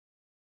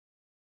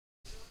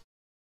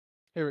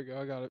Here we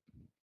go. I got it.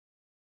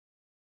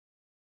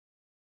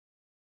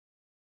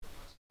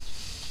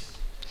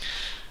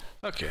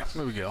 Okay,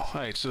 there we go.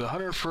 Alright, so the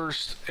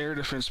 101st Air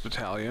Defense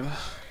Battalion.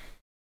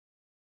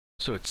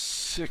 So it's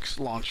 6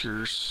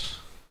 launchers.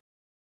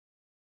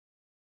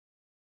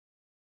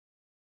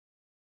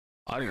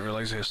 I didn't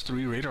realize it has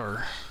 3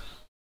 radar.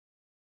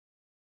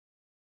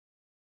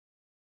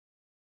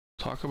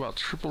 Talk about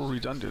triple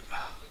redundant.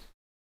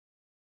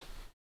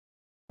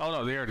 Oh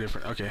no, they are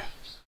different. Okay.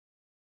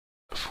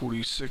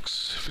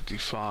 46,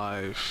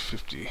 55,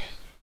 50. Which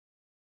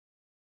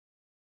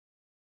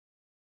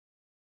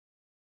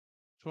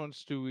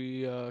ones do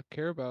we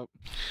care about?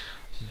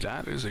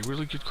 That is a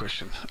really good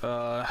question.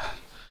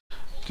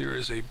 There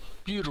is a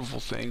beautiful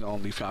thing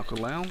on the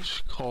Falcon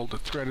Lounge called the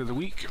Thread of the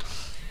Week.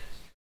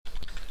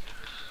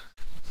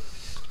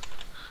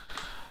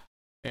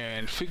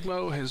 And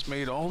Figmo has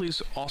made all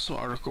these awesome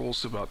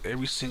articles about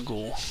every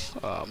single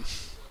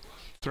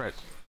threat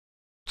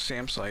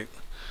SAM site.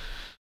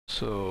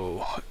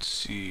 So let's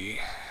see.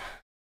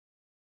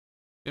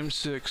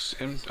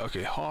 M6,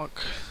 okay,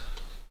 Hawk.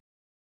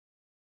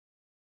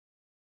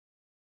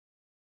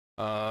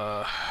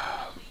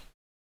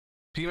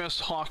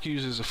 BMS Hawk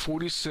uses a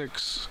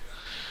 46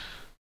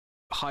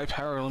 high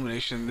power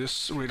illumination.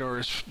 This radar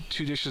is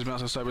 2 dishes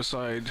mounted side by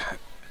side.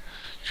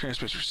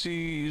 Transmits,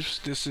 receives.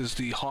 This is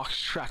the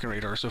Hawk's tracking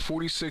radar. So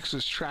 46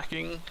 is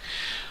tracking.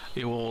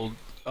 It will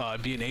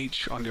be an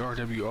H on the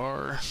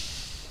RWR.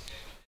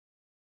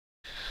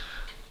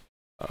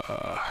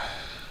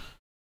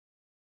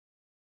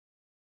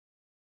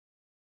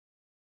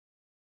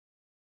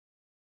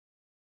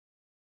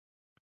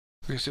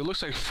 Okay, so it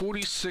looks like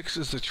 46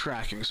 is the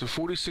tracking. So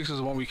 46 is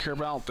the one we care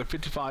about. The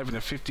 55 and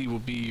the 50 will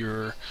be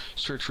your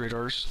search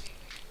radars.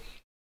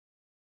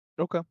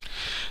 Okay.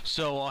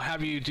 So I'll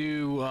have you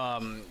do.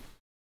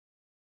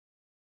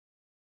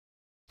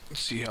 Let's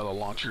see how the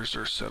launchers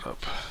are set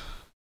up.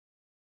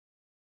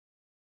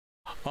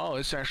 Oh,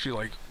 it's actually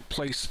like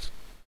placed.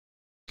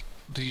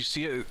 Did you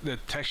see it? The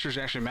textures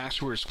actually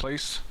match where it's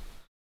placed.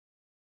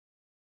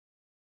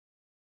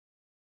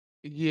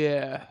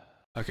 Yeah.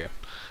 Okay.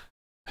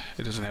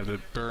 It doesn't have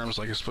the berms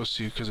like it's supposed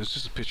to because it's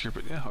just a picture,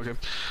 but yeah, okay.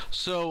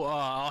 So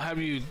I'll have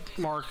you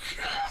mark.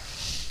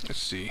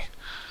 Let's see.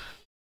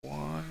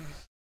 1,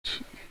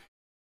 2.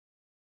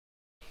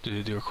 Did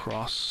it do a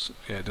cross?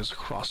 Yeah, it does a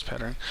cross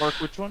pattern. Mark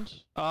which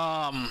ones?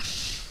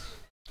 Let's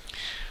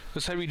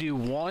have you do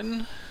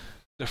 1,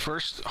 the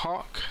first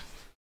Hawk,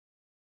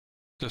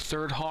 the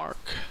 3rd Hawk,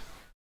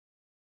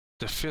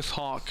 the 5th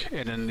Hawk,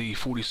 and then the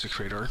 46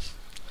 radar.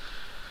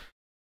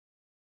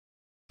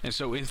 And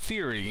so in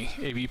theory,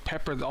 if you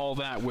pepper all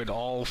that with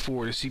all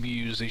 4 of the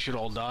CBUs, they should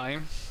all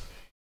die.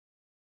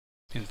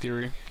 In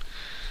theory.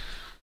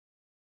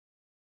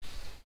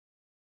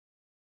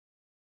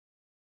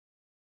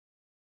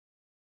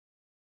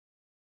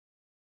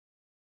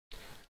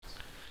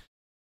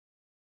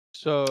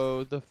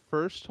 So the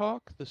first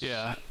Hawk?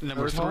 Yeah,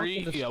 number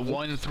 3, yeah,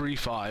 1, 3,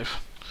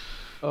 5.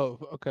 Oh,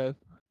 okay.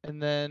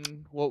 And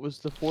then what was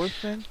the 4th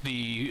thing?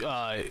 The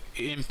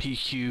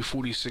MPQ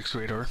 46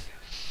 radar.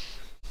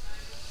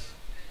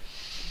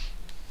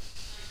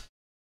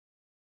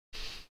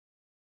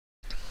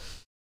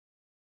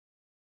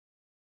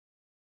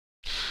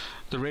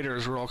 The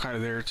radars were all kind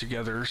of there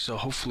together, so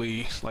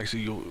hopefully, like I said,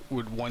 you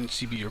with 1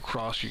 CBU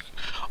across,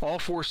 all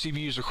 4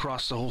 CBUs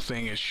across the whole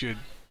thing, it should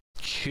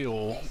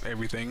kill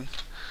everything.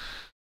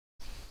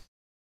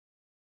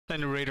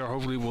 And the radar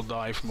hopefully will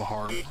die from a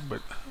harm,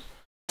 but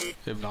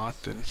if not,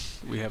 then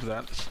we have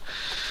that.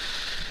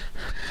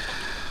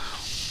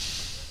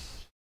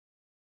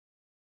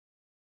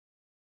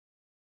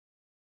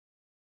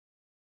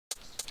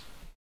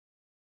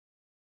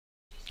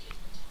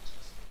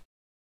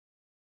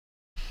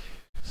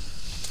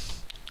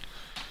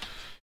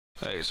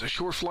 Hey, it's a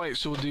short flight,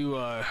 so we'll do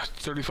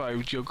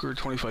 35 Joker,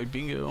 25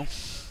 Bingo.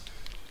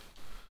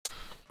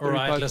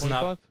 Alright, listen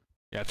up.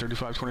 Yeah,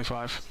 35,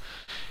 25.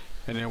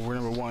 And then we're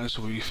number 1,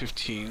 so we'll be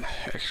 15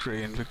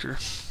 X-Ray and Victor.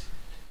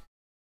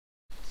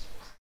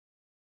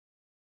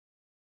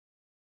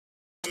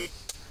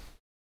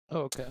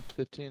 Oh, okay.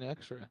 15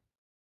 X-ray.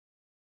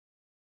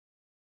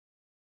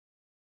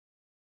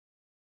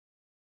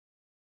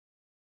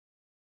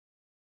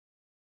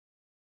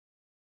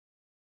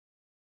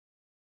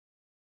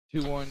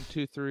 Two one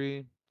two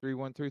three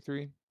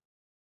 3133.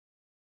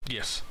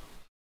 Yes.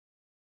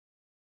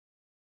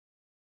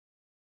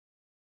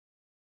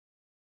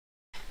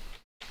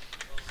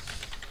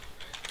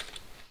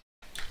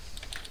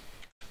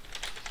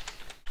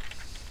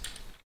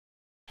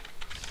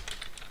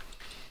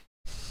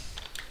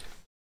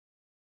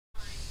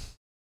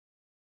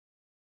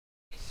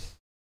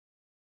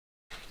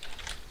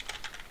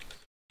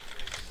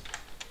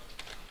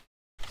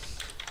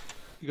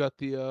 You got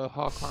the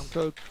Hawk harm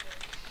code?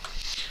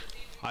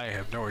 I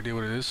have no idea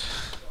what it is.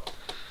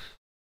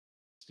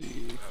 Let's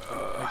see. I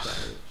got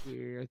it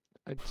here.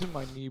 It's in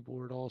my knee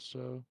board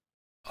also.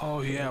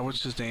 Oh yeah,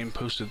 what's his name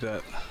posted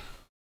that?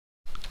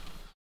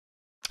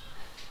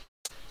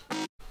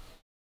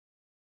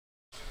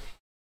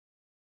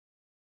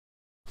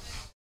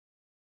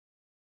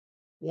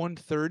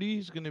 130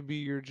 is going to be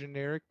your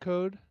generic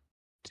code.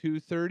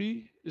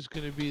 230 is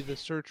going to be the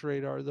search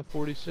radar, the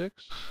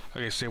 46.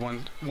 Okay, say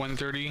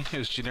 130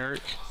 is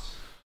generic.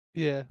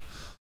 Yeah.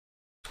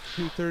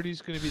 230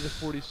 is going to be the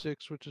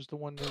 46, which is the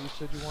one that you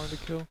said you wanted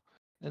to kill.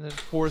 And then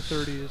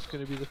 430 is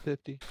going to be the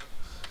 50.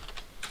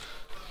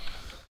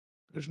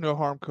 There's no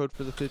harm code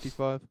for the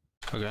 55.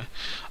 Okay.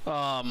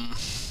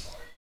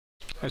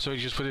 And so you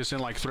just put this in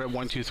like threat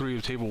 1, 2, 3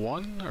 of table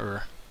 1,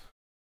 or?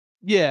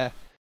 Yeah.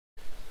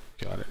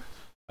 Got it.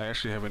 I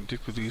actually haven't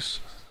dipped with these.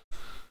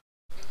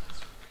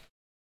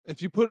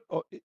 If you put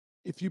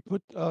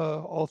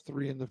all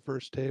three in the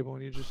first table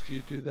and you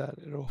do that,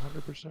 it'll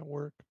 100%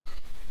 work.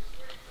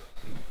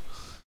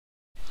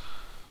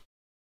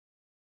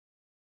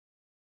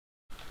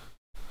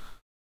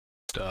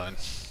 Done.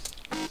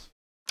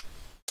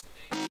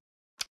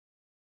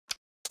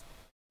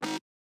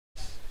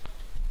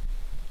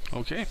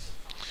 Okay.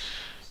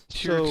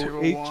 So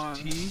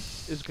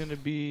HT is going to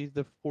be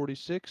the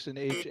 46 and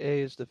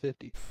HA is the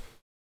 50.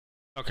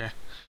 Okay.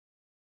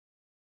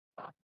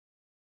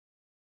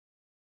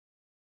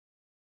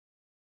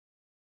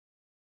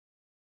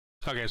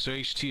 Okay, so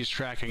HT is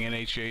tracking and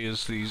HA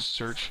is the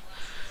search.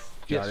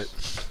 Got it.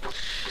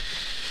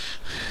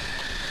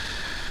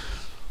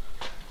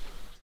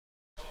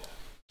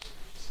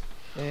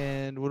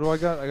 And what do I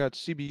got? I got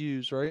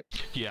CBUs, right?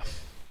 Yeah.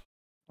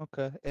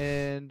 Okay,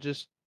 and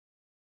just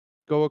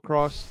go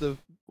across the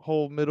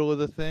whole middle of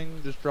the thing,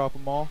 just drop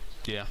them all?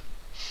 Yeah.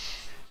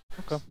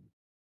 Okay.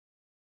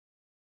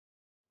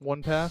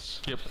 One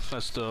pass? Yep,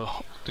 that's the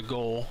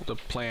goal, the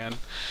plan.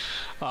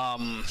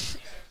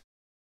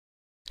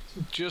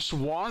 Just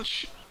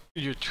watch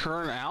your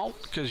turn out,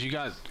 because you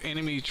got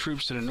enemy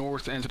troops to the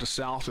north and to the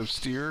south of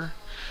Steer.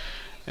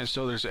 And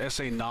so there's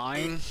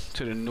SA-9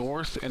 to the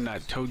north and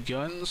that towed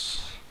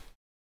guns.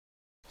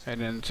 And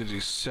then to the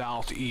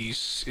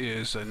southeast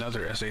is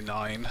another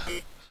SA-9.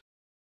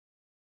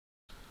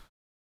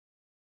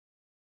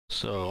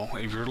 So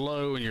if you're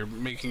low and you're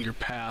making your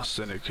pass,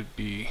 then it could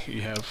be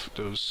you have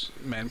those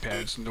man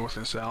pads north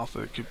and south.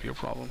 That could be a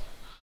problem.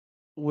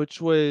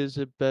 Which way is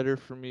it better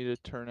for me to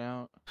turn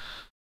out?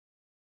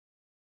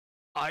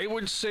 I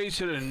would say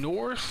to the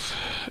north,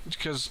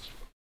 because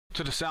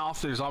to the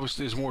south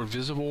there's more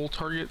visible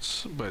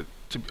targets, but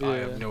I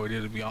have no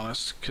idea, to be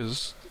honest,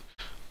 because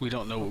we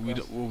don't know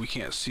what we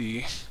can't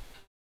see.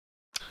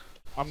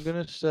 I'm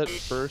gonna set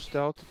burst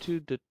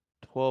altitude to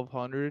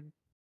 1200.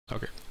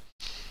 Okay.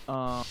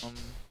 How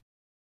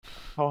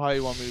high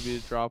you want me to be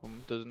to drop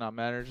them? Does it not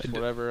matter? Just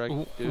whatever I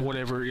can do.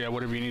 Whatever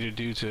you need to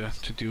do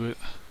to do it.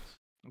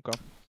 Okay.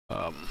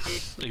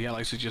 Again, I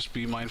like to just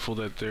be mindful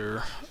that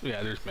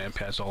there's man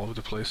pads all over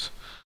the place.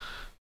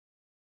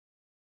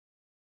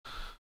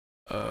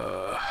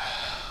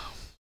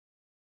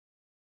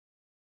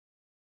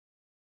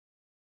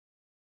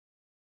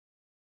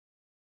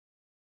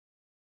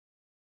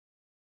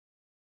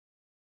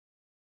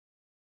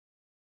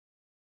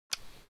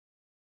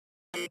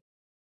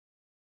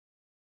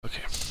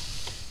 Okay.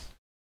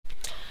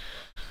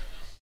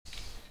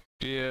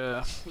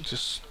 Yeah,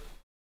 just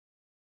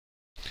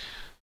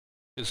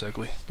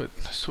exactly, but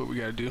that's what we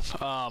gotta do.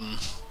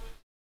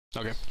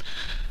 Okay.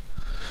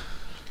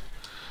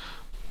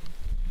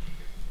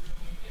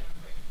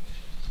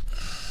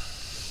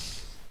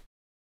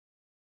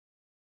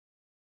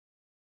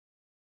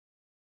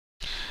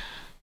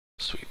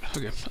 Sweet.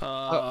 Okay.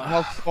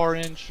 How far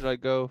in should I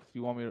go if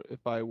you want me to,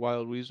 if I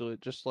wild weasel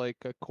it? Just like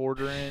a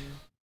quarter in,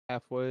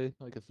 halfway,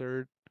 like a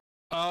third?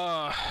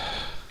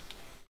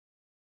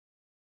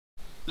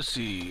 Let's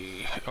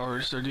see.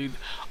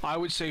 I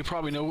would say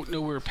probably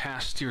nowhere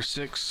past tier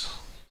 6.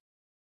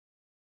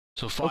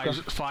 So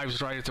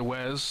five's right at the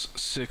Wes.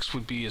 6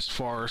 would be as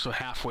far, so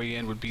halfway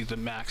in would be the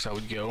max I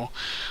would go.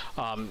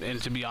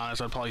 And to be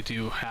honest, I'd probably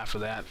do half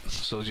of that.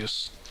 So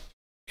just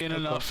in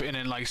enough, and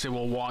then like I said,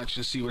 we'll watch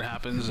and see what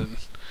happens, and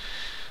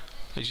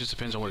it just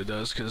depends on what it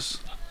does. Because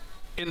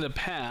in the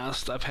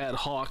past, I've had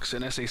Hawks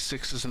and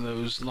SA6s and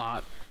those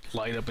not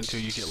light up until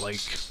you get like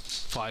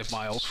 5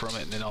 miles from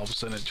it, and then all of a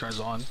sudden it turns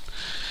on.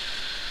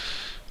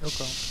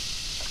 Okay.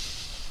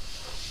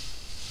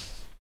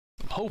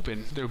 I'm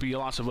hoping there'll be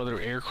lots of other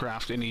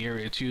aircraft in the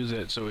area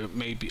too, so it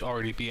may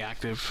already be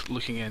active,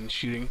 looking and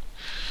shooting.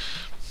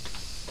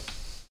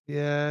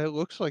 Yeah, it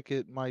looks like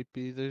it might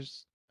be.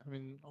 There's,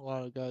 a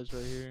lot of guys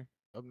right here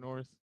up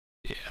north.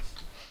 Yeah.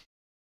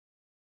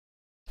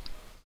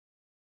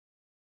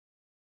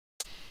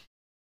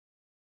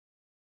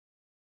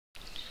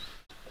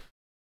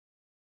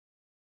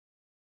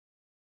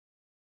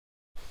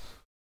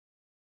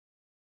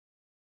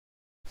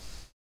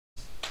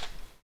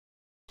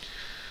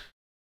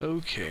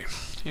 Okay.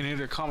 Any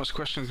other comments,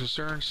 questions,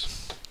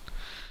 concerns?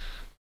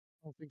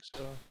 I don't think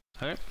so.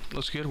 Alright,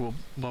 that's good. We'll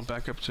bump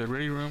back up to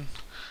ready room.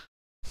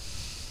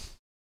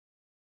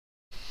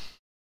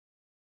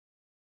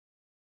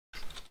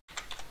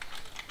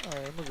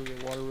 Alright, I'm gonna go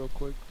get water real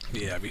quick.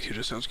 Yeah, me too.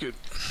 That sounds good.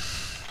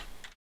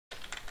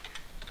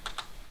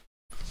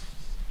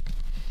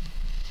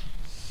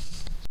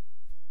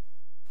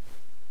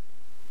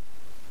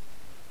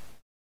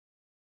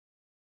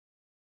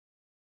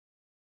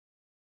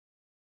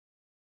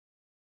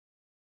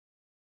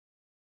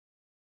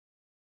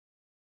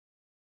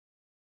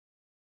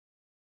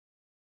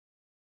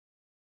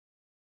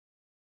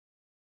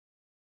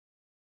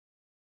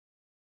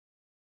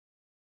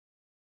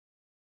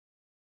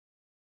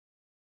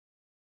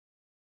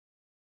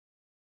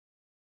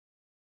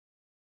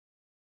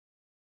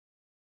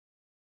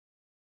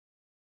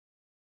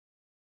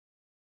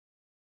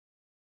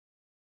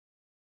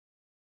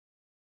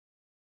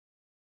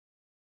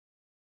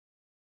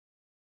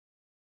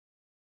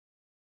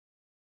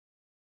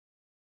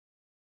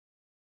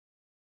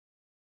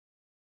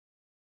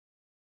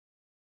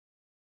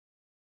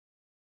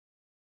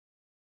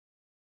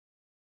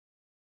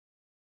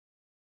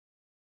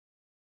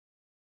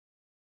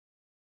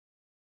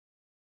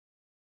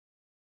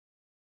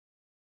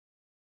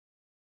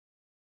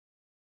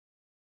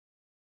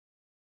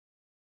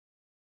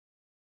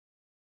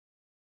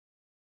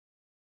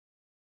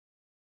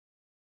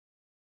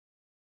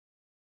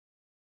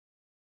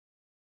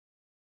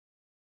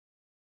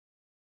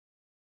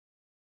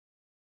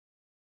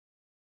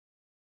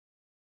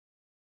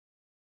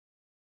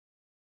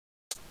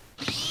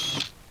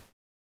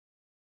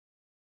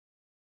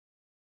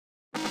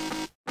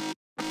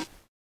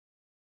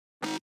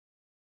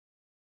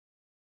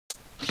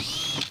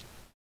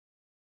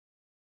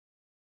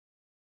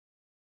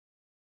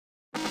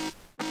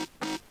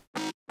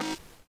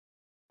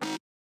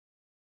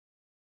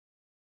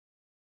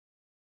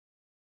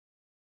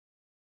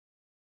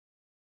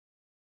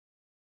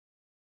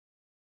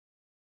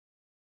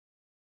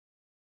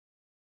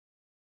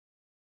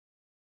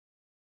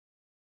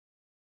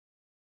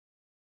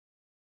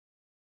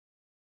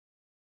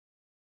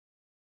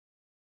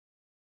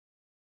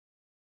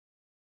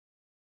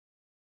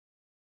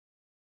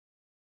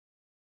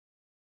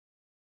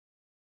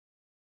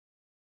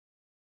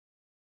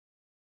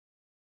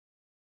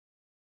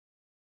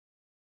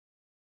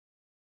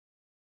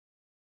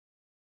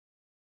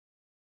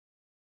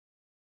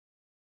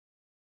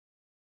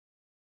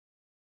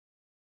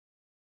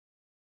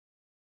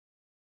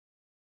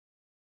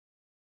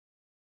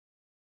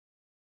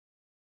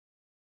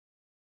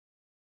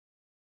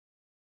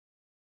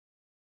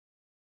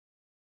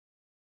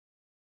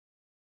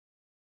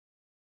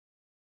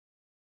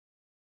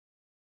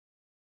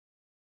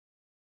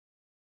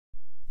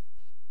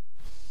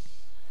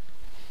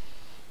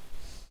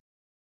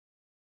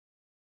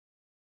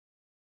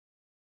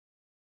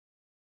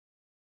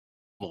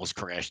 almost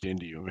crashed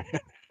into you.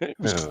 It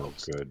was Oh,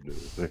 close.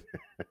 goodness.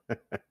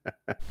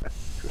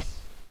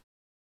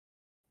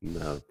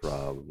 Not a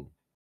problem.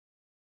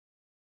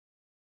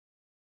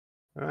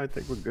 I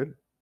think we're good.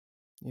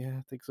 Yeah,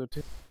 I think so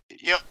too.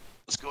 Yep.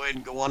 Let's go ahead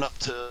and go on up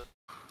to.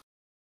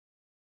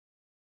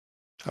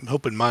 I'm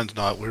hoping mine's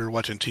not. We were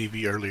watching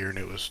TV earlier and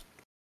it was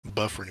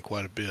buffering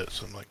quite a bit,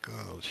 so I'm like,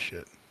 oh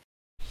shit.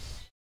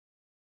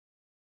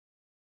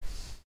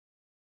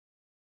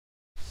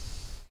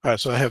 Alright,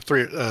 so I have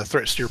three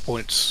threat steer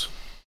points,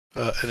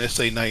 an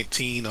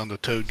SA-19 on the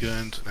towed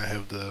guns, and I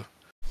have the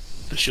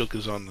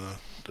Shilkas on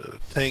the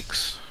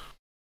tanks.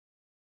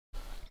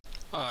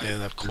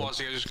 And I've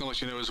Quasi, I was just gonna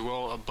let you know as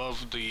well,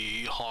 above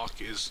the Hawk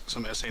is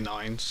some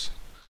SA-9s.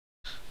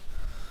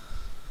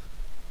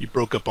 You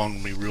broke up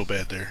on me real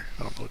bad there.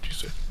 I don't know what you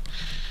said.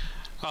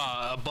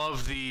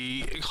 Above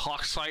the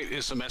Hawk site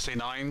is some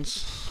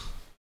SA-9s.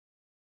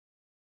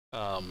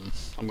 I'm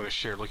gonna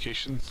share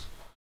location.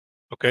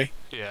 Okay.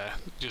 Yeah,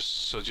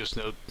 just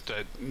note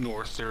that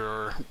north there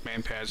are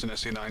man pads and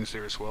SA-9s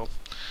there as well.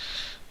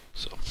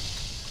 So.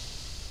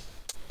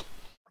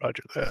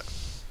 Roger that.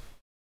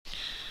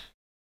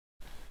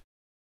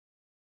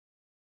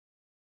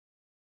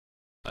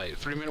 Alright,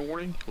 3-minute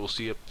warning. We'll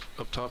see you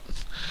up top.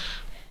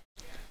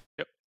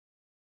 Yep.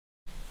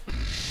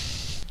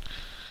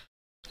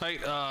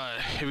 Alright,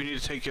 if we need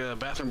to take a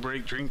bathroom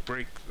break, drink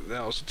break,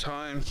 that was the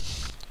time.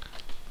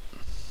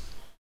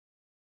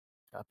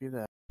 Copy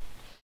that.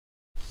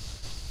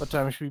 What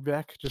time should we be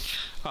back? Just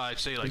I'd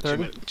say like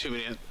 2:30? 2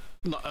 minutes,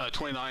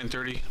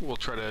 29:30. We'll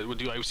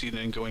do IOC and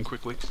then go in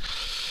quickly.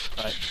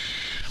 all right.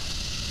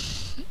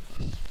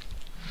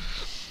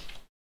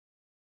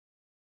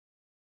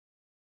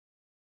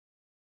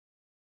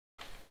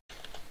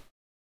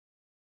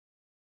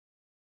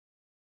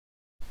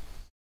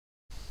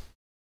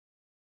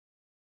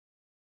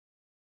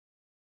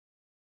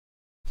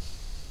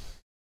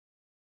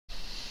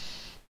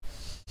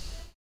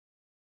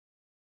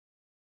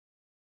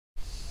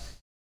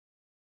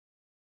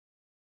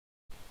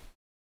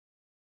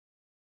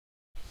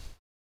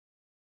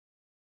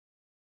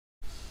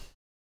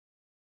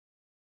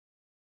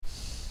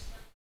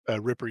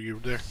 Ripper, you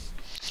were there?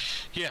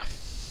 Yeah.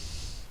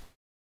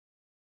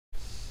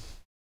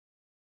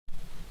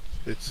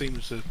 It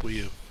seems that we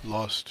have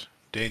lost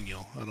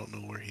Daniel. I don't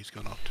know where he's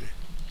gone off to.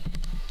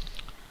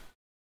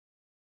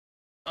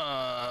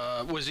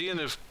 Was he in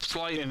the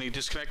flight and he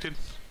disconnected?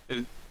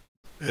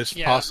 It's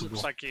Yeah, possible. it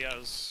looks like he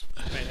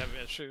may have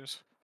issues.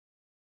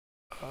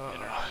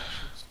 Internet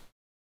issues.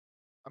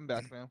 I'm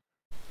back now.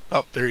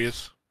 Oh, there he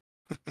is.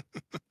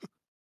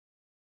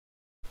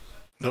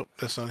 Nope,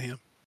 that's not him.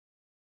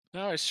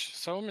 No, I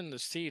saw him in the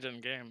seat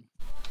in game.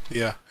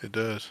 Yeah, it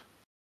does.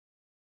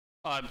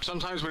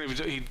 Sometimes when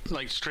he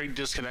like straight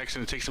disconnects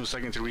and it takes him a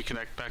second to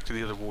reconnect back to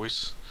the other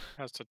voice.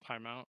 Has to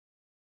time out.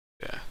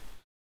 Yeah.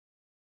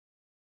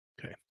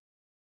 Okay.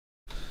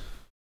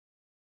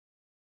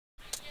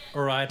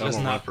 Alright, I'm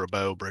listen gonna run up. for a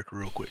bio break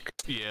real quick.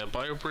 Yeah,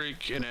 bio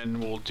break, and then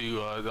we'll do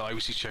the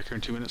IWC checker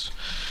in 2 minutes.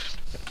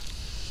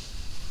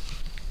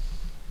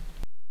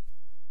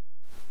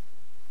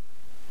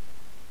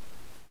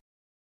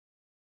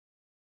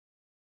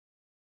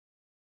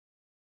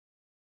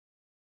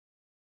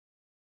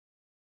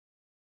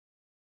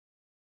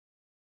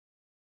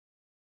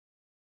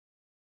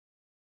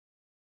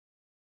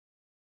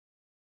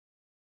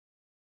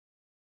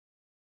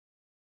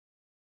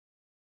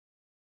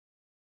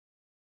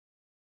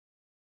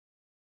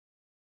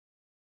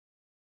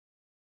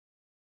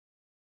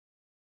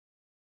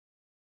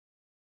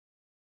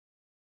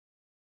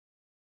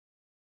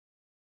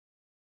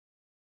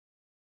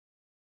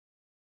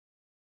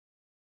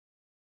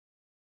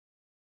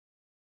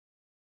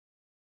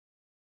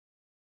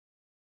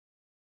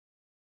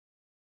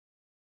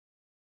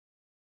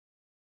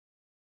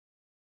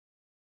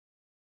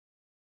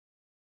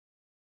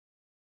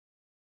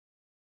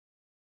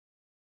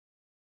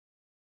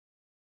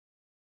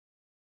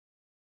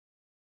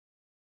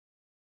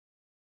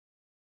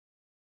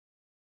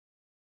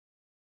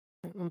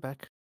 I'm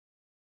back.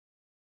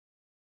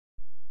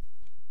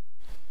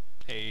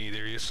 Hey,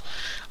 there he is.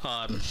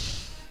 I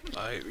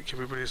give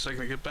everybody a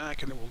second to get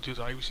back, and then we'll do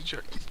the IWC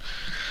check.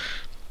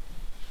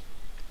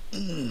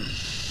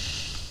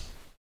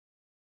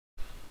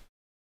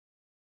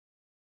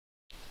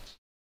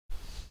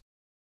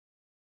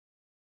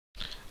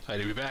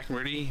 Alright, be back and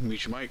ready.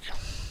 Mute your mic.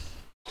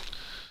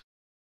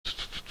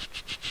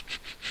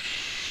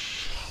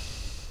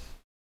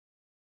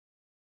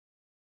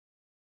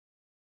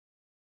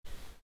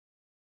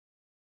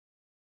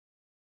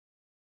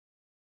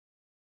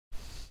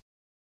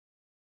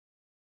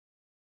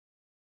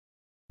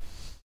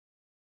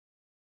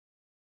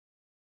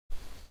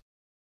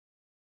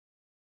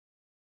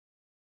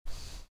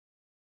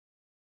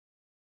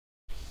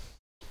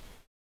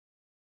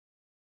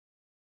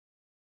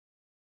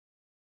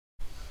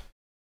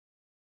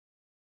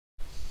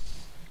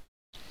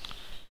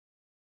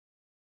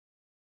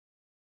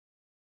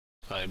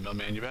 I'm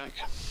Mailman, you back.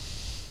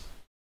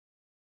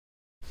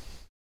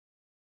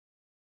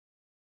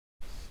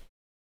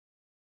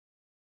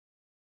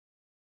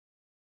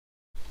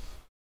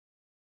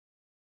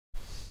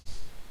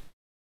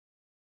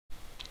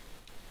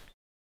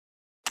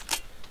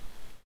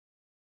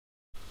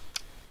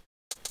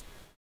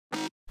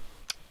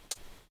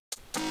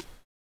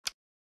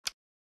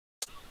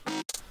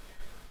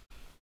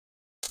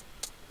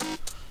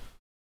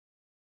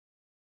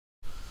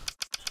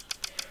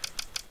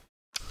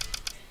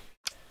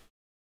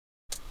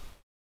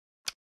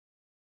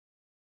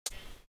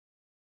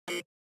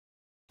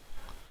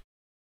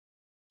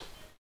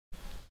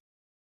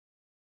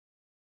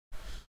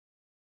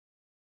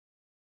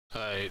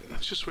 Alright,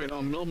 let's just wait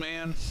on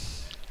Millman.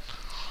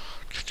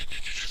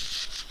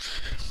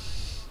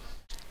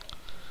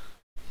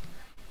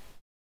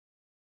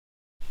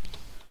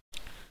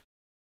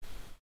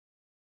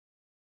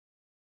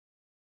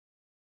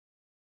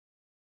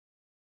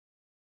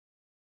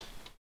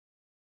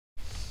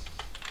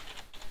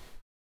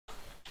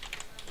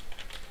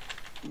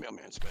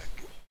 Mailman's back.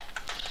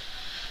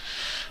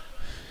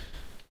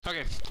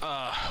 Okay,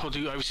 we'll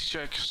do IVC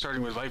check,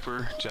 starting with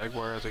Viper,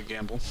 Jaguar at the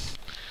gamble.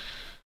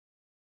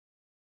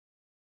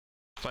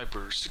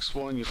 Viper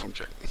 6-1, uniform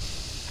check.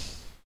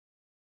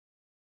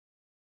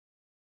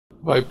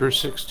 Viper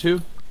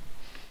 6-2.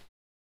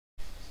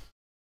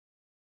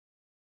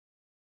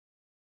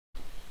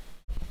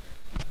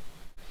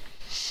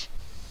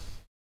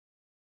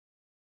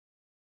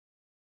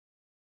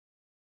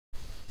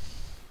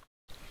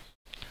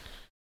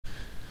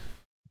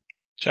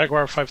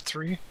 Jaguar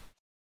 5-3.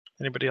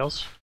 Anybody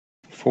else?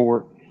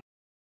 4.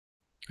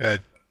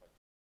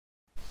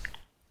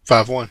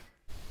 5-1.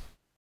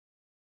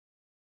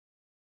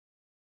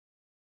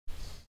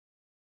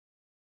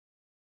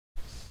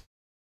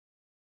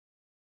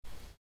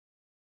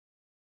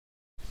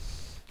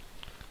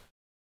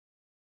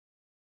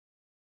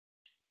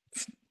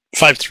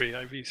 Five three.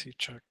 IVC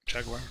check.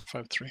 Jaguar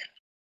 5-3.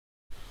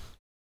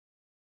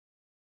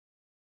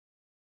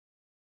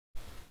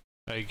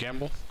 Hey,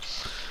 gamble.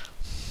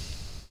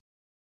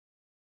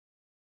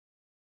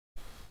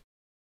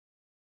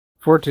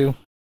 4-2.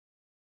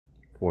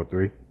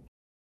 4-3.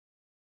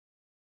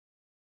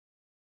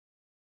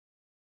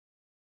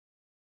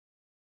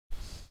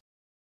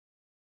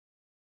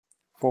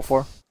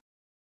 4-4.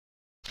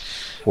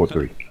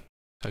 4-3.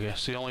 Okay,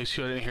 so the only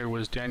two I didn't hear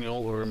was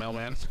Daniel or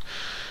Mailman.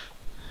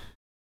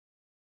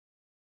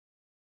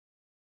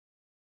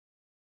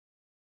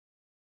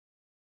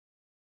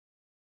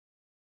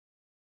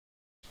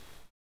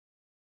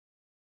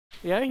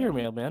 Yeah, I hear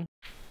mailman.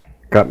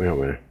 Got me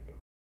over there.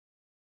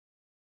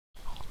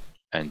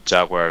 And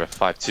Jaguar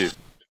 5-2.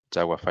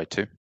 Jaguar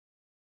 5-2.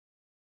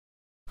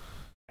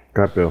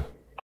 Got Bill.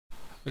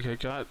 Okay,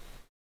 got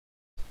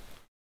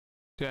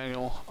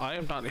Daniel. I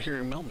am not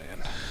hearing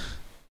Mailman.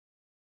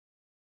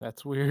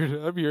 That's weird.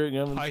 I'm hearing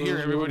him. I hear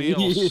everybody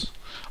else.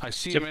 I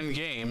see him in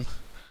game.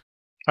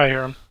 I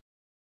hear him.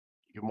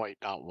 You might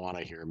not want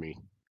to hear me.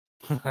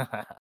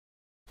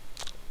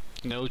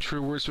 No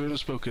true words have been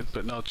spoken,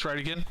 but no, try it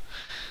again.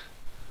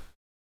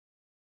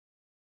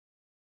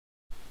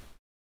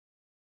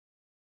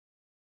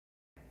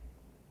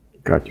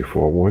 Got you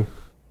 4-1.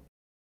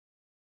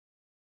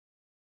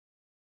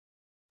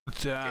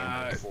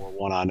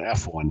 4-1 on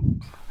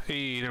F1.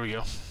 Hey, there we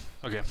go.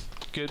 Okay,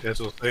 good. That's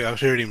what I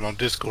was hearing him on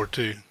Discord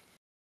too.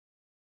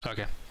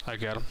 Okay, I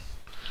got him.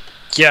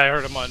 Yeah, I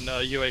heard him on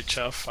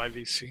UHF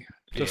IVC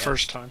the Yeah.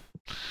 first time.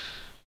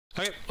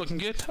 Okay, looking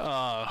good.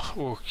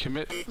 We'll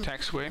commit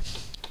taxiway.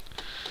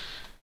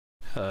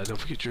 Don't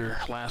forget your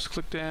last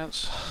click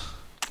dance.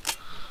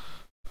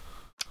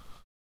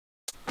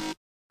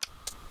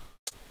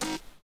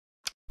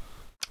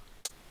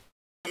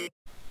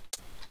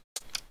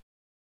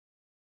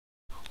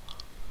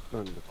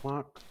 Run the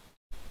clock.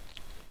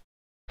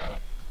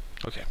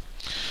 Okay.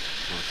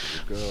 Clock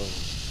to go.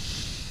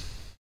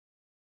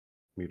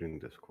 Muting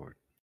Discord.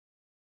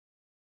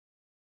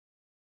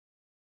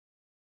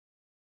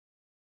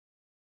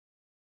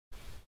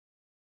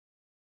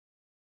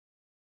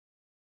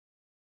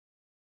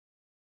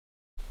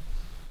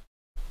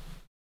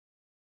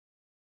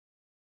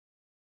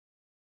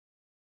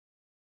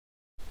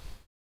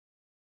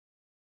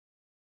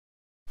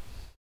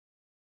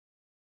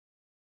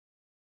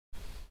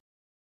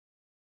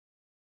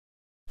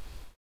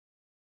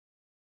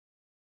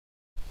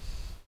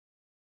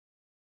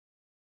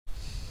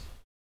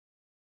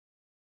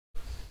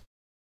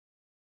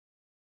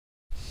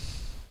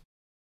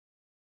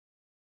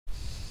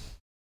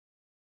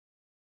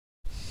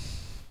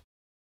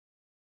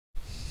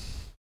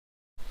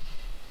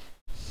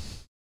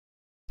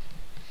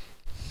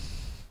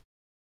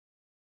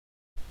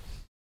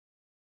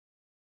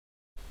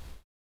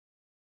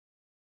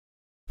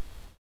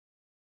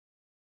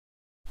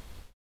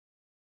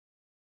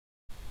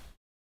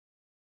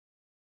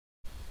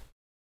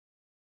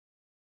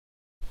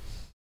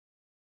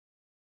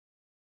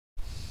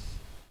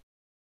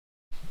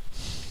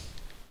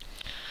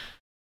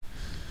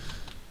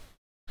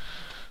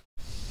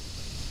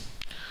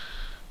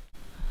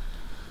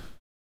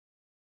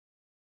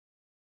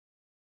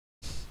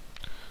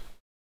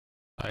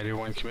 Alright,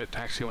 everyone commit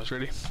taxi once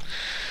ready.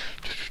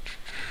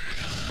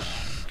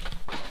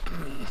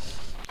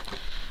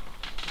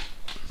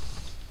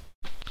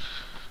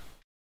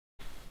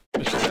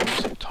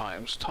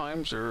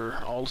 Times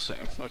are all the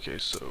same. Okay,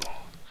 so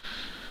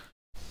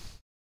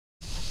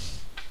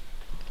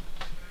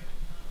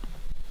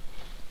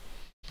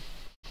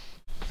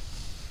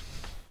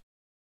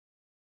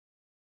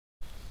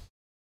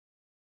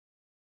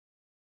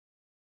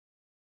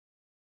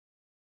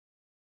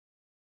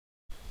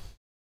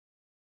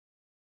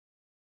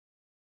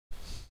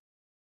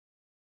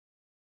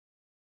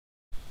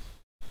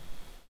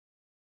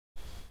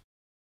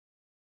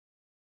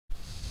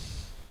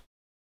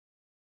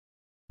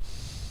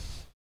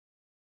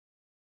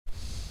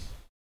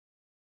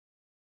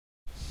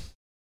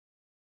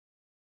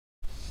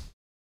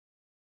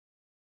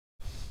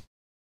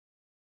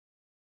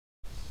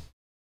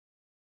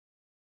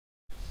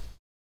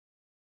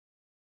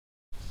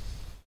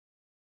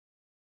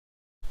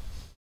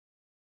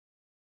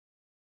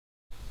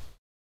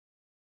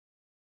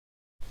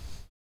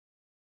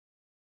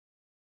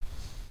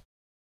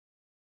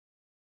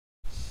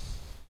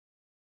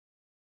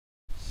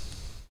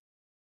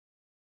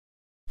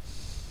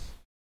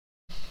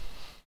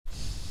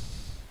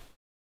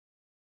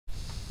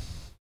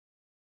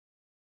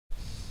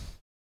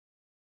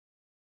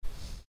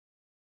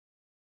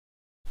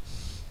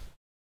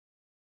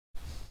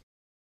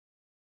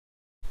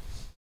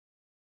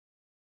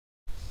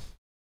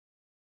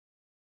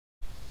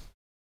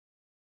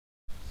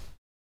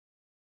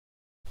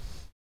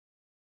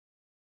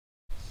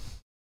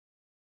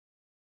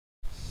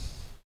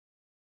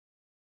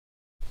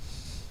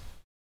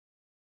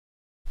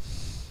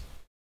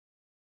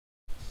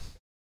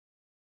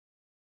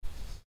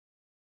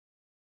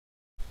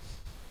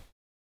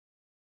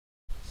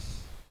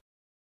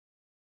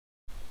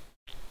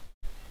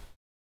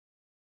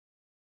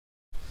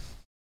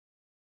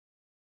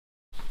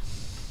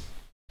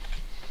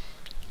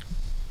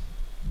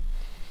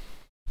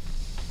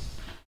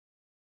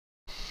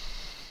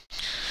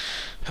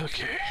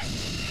Okay.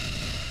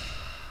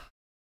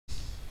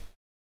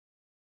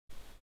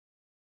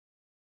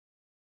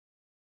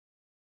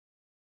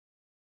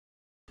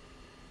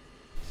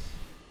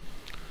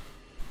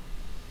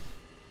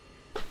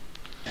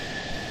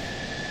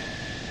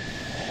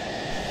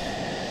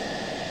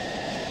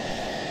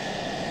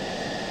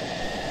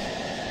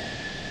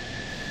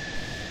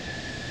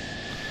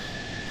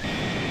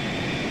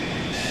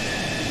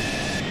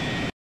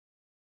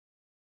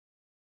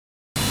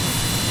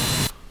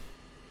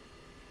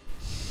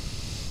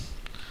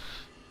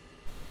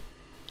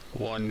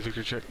 One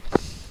Victor check.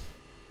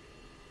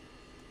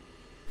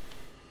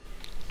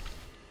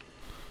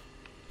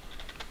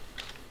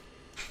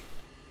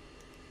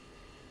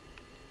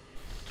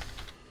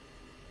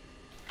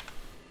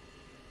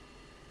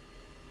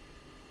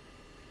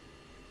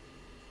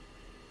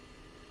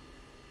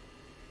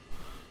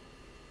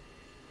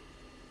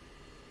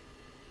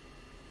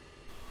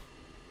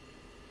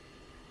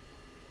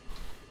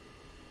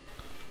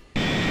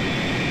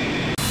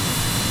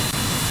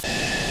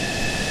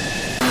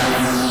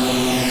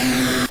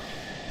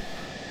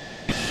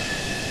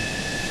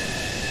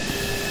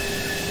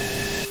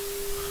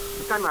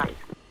 Sunrise.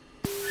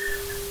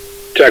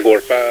 Jaguar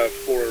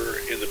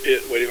 5-4 in the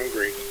pit, waiting on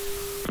green.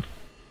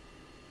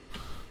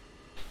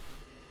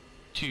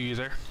 2, you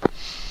there?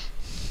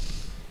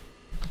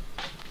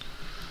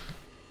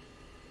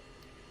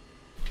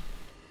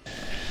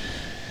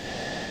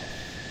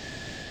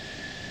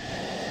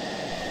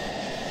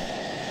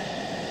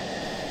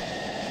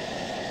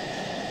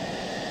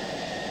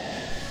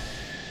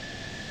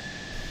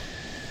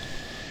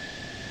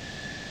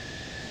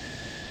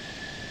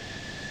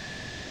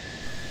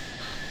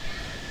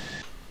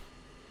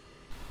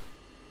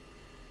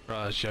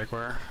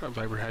 Jaguar,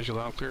 Viper has you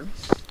loud clear.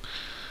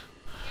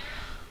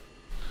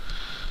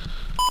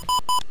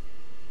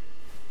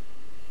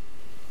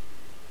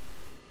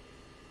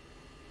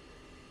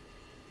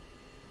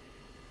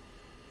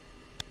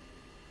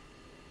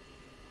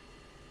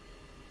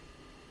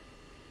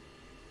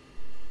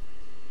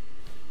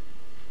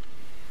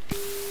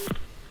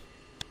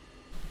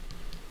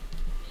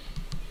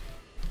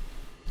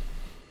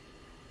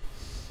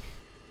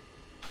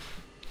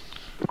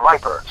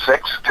 Viper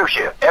 6,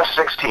 2-shift,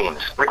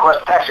 F-16s.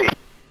 Request taxi.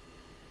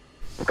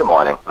 Good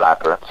morning,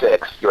 Viper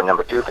 6. You're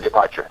number 2 for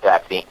departure.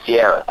 Taxi,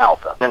 Sierra,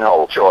 Alpha, and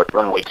hold short,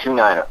 runway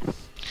 29er.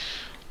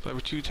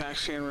 Viper 2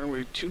 taxi and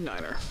runway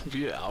 29er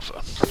via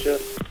Alpha. Sure.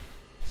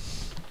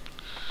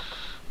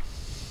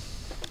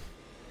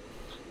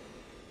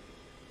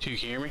 2, can you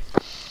hear me?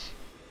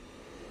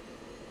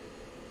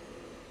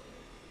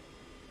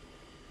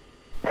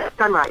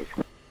 Sunrise.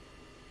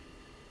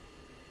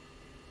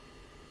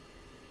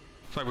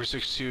 Viper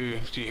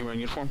 6-2, do you hear me on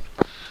uniform?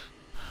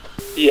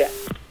 Yeah.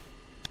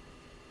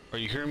 Are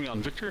you hearing me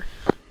on Victor?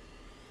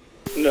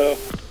 No.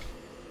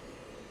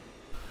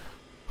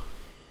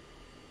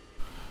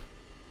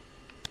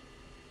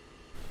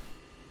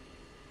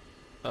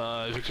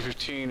 Victor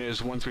 15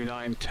 is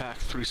 139 TAC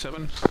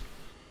 37.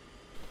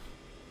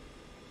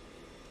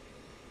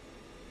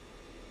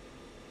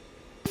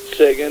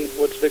 Say again,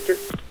 what's Victor?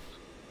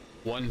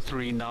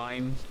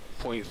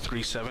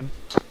 139.37.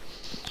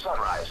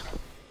 Sunrise.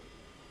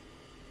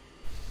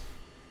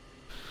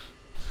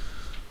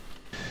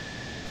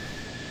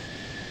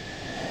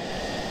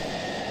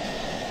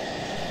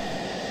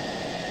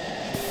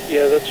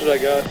 Yeah, that's what I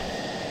got.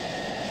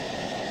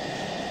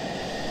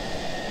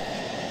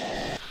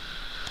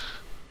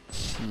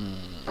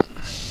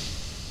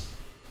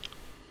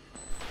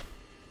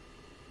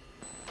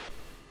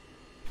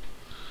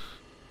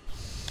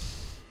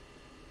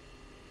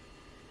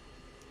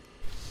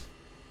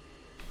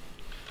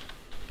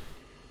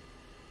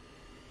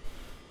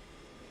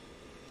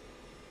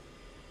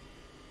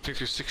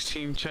 Victor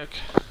 16 check.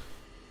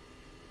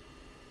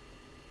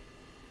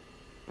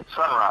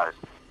 Sunrise.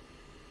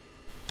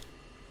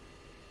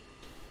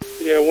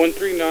 Yeah,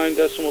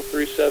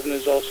 139.37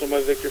 is also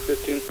my Victor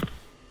 15.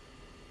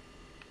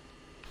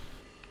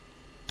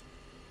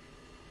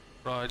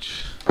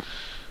 Raj.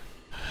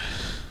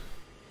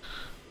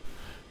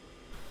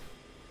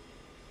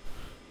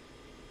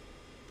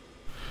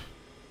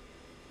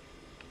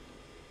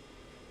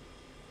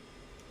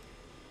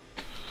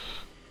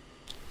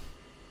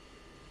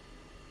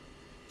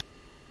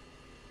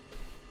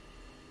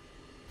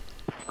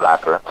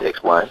 Viper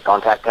 6-1,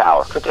 contact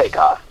tower for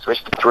takeoff.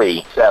 Switch to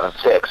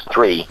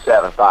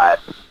 376-375.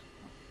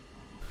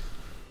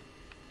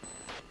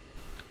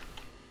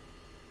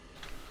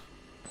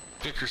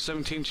 Victor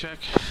 17 check.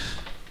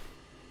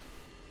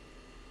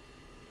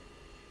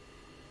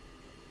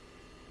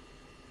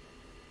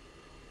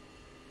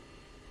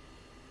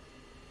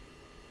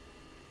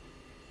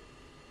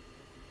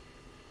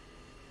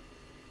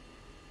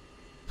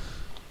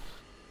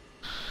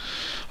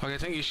 Okay, I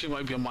think the issue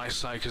might be on my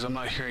side because I'm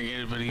not hearing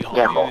anybody.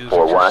 Gamble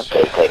 4-1,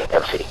 K taking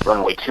MC.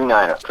 Runway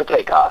 29er for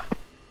takeoff.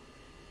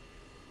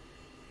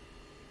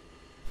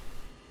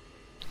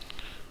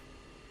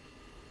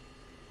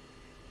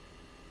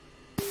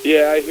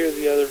 Yeah, I hear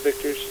the other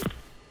Victors.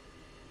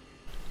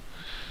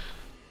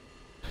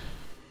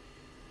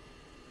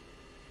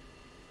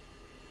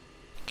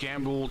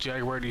 Gamble,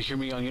 Jaguar, do you hear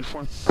me on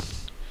uniform?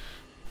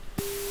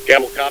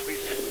 Gamble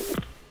copies.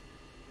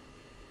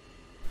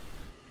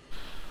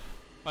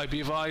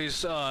 Be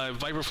advised,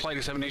 Viper Flight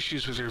is having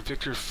issues with their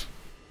Victor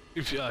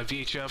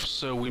VHF,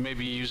 so we may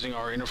be using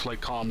our interflight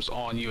comms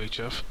on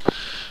UHF.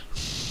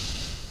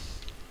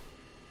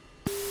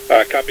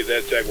 Copy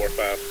that, Jaguar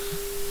 5.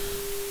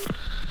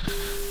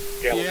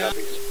 Gamble Yeah.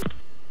 copies.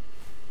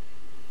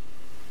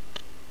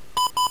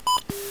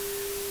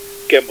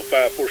 Gamble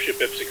 5,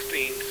 4-ship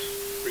F-16s.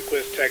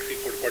 Request taxi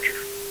for departure.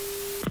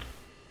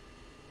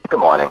 Good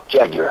morning.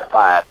 Jaguar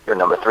 5, your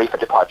number 3 for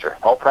departure.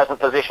 Hold present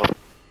position.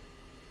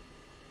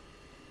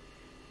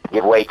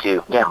 Give way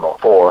to Gamble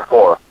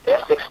 4-4,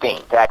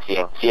 F-16,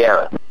 taxiing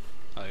Sierra.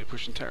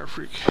 Pushing Tower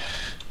Freak.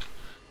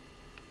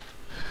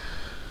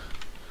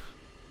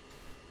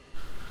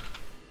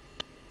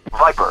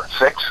 Viper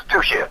 6,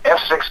 2-ship,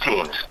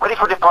 F-16s, ready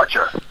for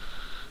departure.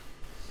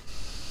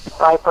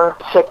 Viper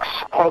 6,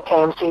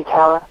 KMC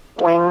Tower,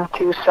 wing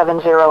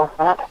 270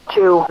 at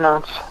 2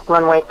 knots,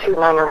 runway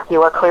 29er,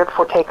 you are cleared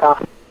for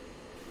takeoff.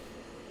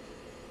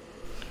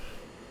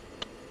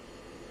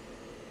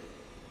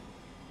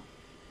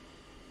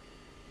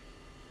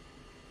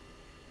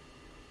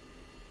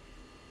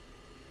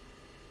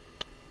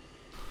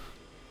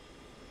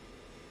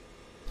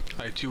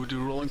 I2 will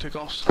do rolling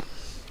takeoffs.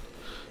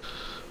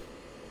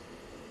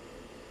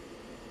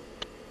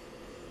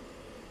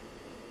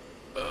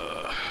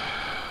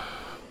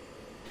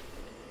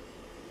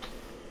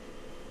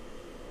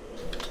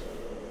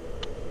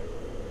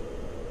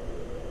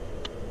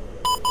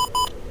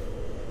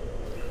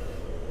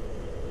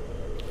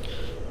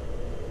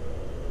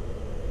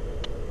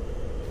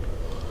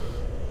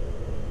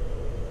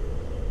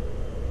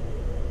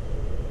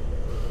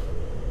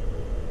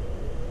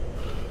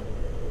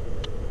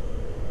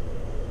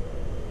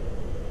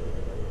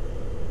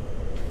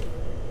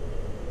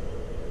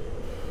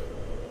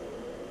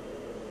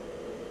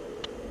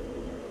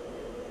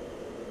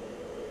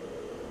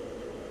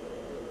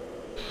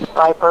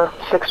 Viper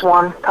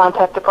 6-1,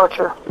 contact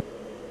departure.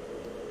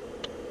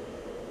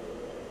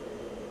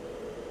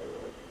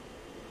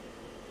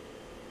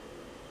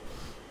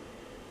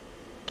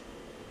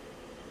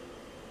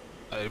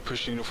 I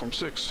push uniform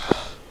 6.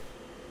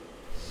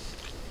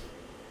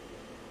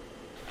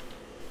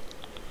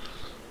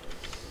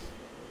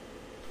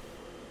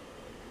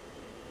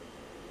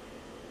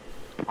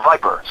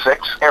 Viper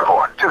 6,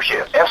 airborne,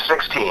 2-ship,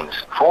 F-16s,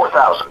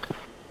 4,000.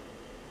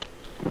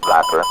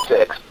 Viper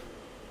 6.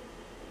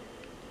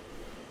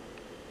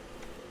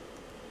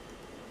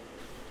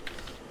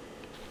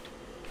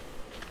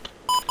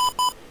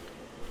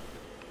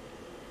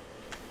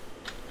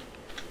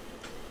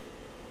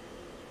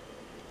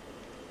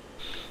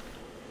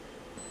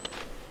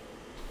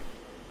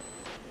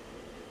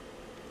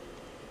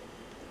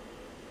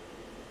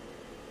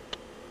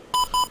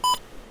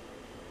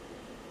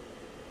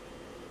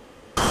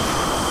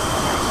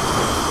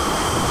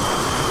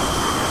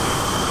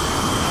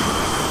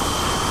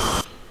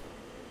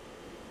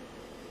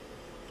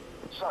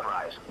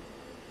 Sunrise.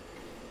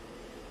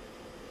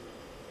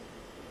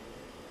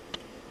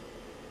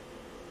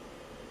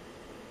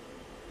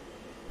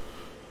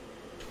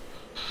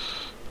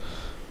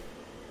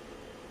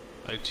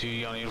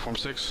 I2 on uniform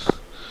 6.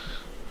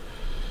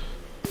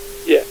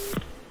 Yeah.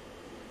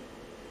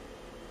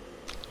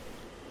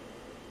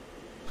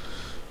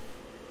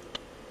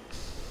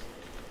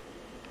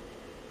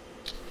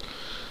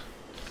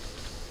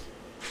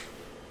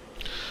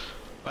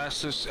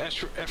 Fastest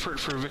effort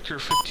for Victor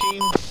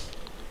 15.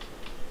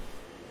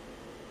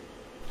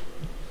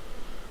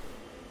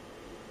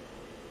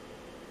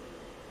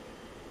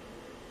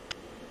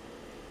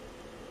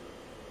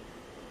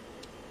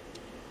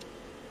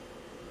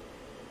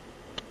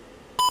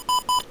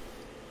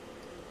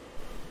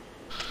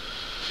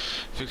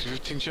 Victor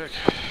 15 check.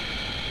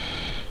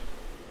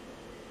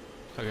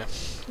 Okay.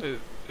 It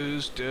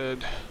is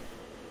dead.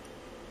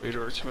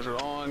 Radar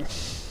altimeter on.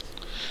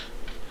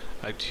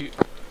 I2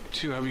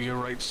 have your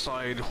right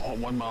side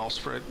 1 mile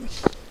spread.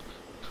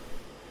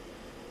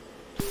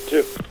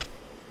 2.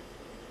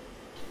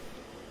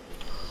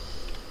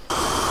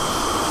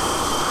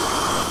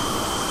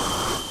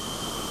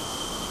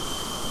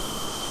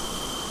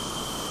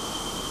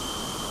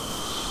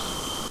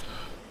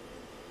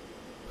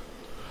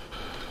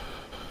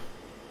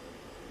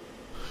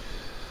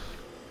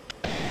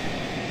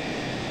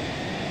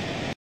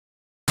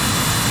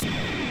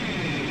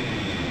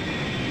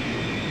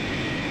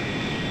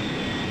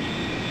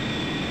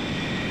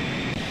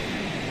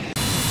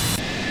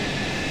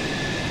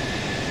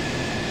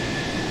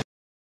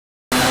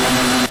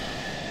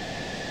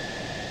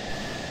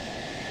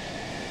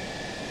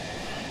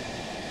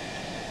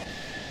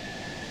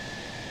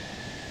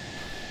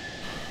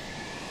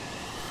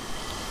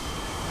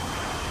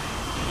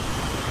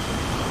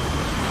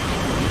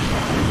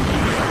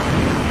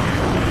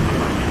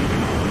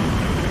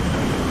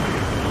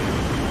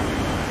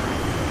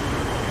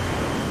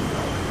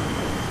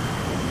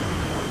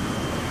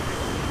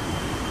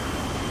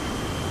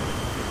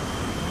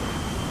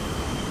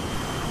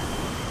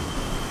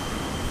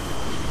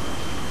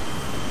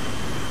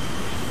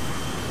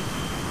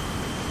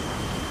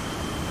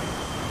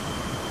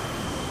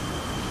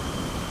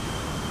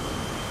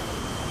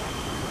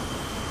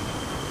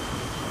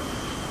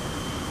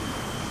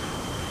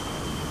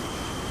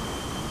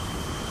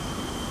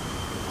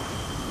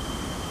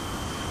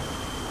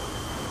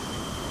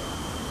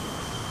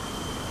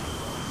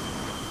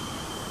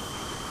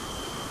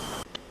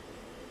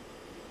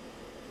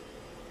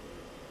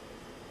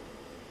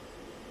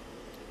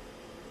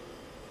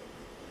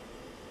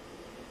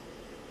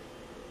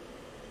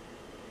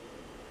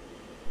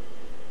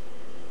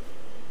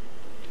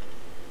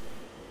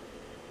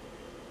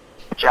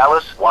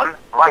 Chalice 1,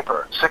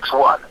 Viper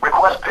 6-1.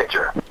 Request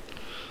picture.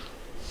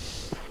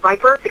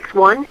 Viper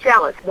 6-1,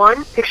 Chalice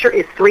 1. Picture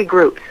is 3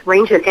 groups.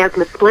 Range and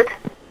azimuth split.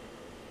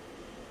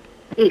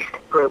 East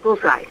group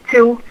bullseye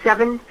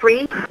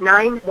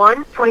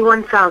 27391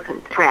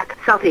 21,000. Track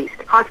southeast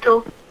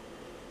hostile.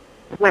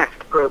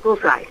 West group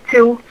bullseye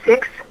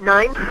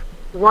 269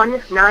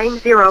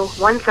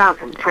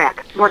 1,000.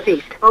 Track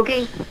northeast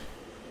bogey.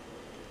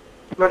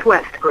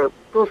 Northwest group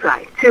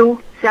bullseye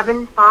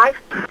 275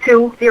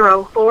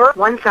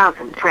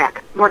 1,000.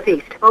 Track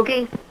northeast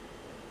bogey.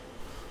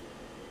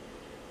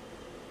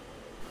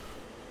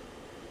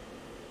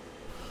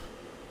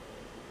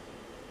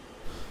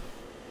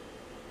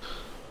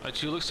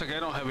 It looks like I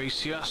don't have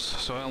ACS,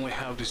 so I only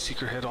have the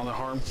seeker head on the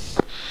harm.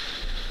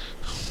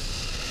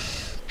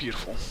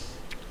 Beautiful.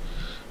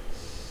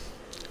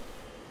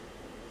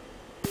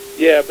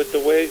 Yeah, but the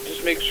way,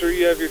 just make sure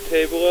you have your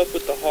table up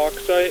with the hawk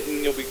sight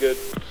and you'll be good.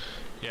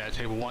 Yeah,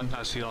 table 1,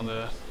 I see it on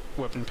the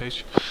weapon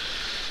page.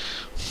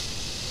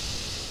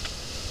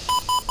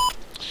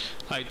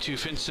 Alright, 2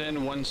 fence in,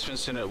 1's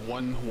fenced in at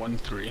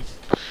 113.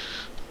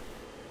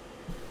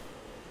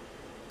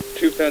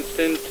 2 fenced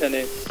in,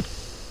 10-8.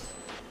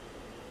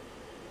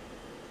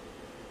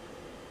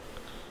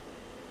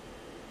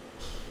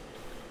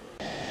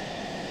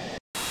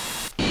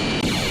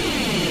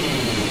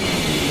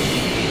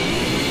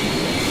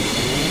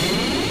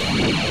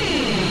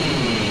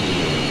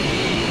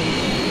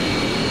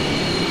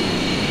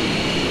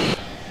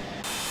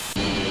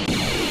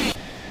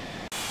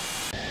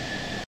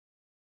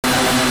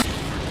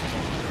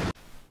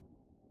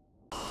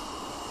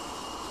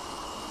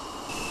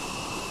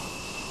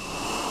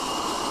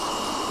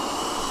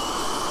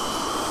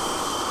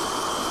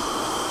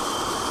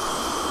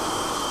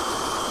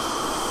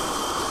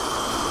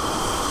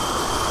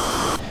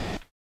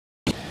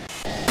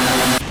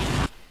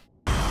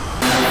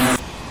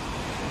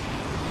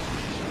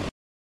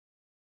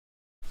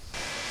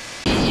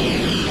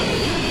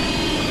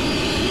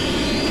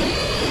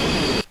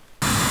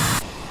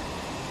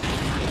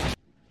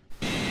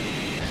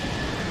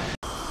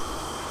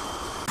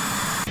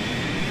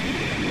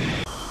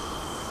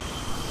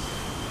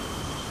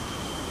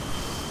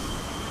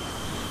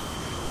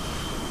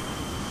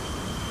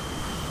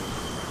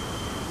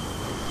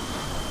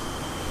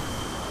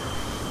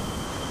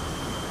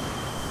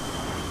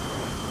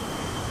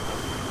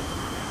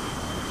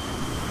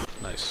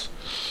 Nice.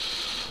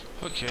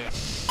 Okay.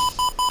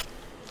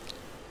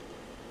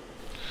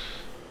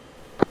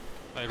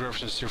 I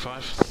reference tier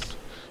 5.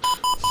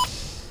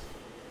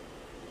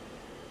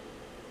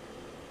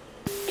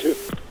 2.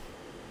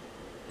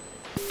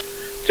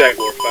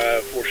 Jaguar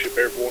 5, 4-ship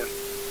airborne.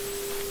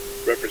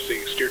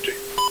 Referencing steer 2.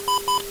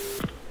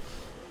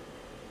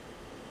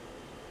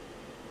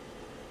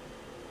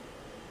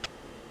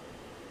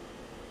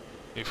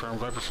 Affirm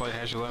Viper flight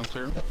has your line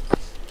clear.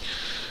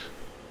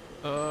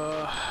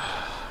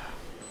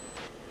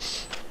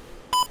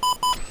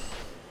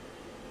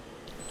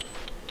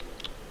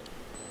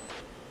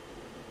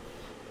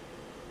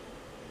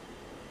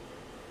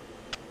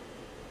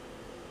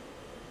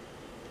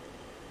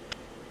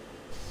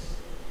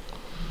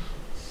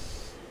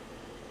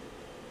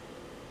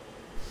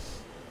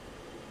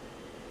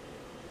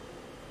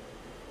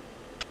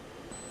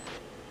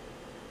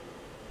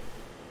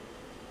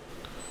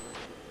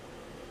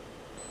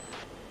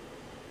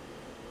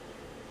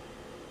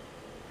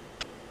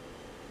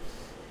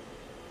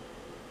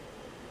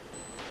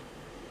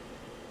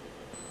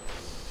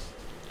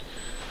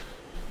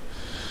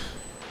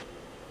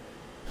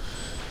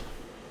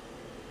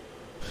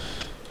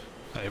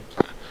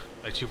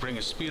 I to bring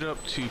a speed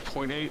up to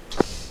 0.8.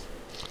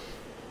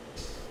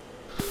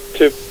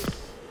 2.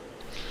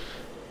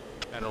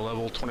 And a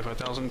level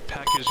 25,000.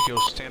 Package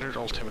goes standard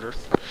altimeter.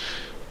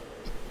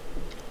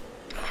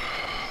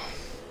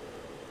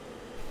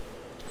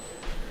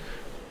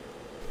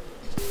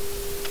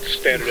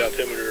 Standard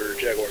altimeter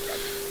Jaguar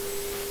copy.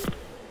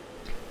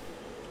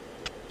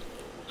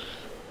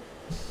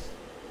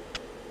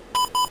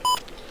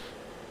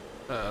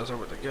 Those are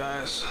with the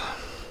guys.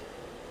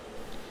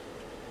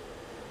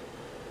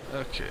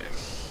 Okay.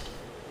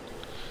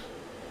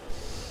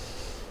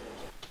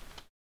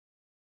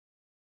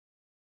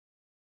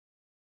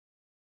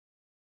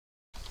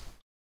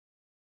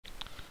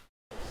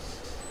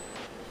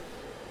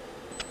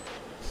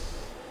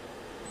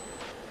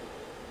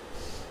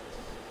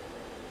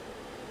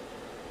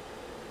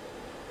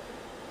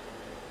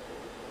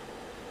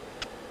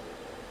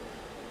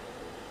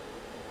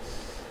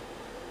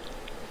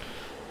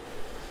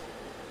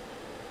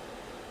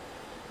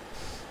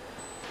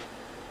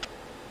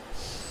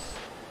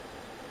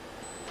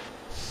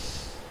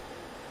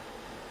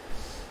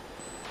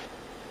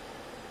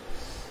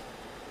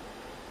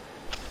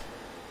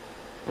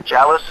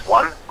 Chalice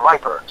 1,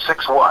 Viper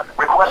 6-1.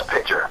 Request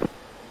picture.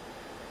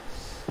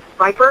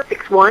 Viper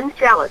 6-1,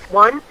 Chalice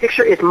 1.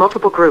 Picture is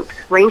multiple groups.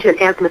 Range and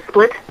azimuth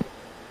split.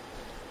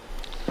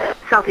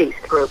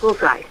 Southeast group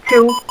bullseye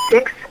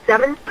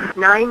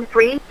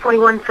 26793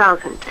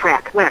 21,000.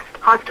 Track west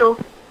hostile.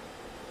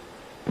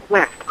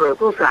 West Group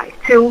Bullseye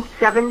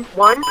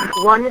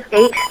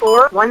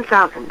 271184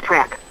 1000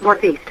 track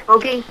Northeast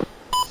Bogey.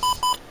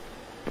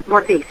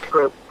 Northeast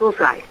Group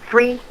Bullseye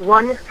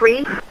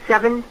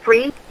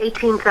 31373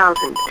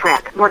 18,000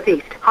 track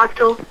Northeast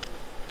Hostile.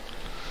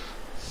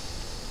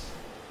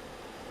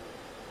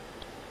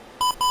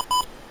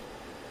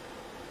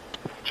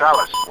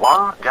 Chalice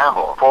 1,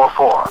 Gamble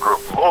 44,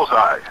 Group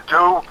Bullseye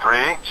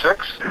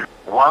 236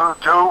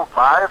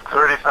 125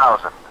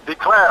 30,000.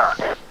 Declare.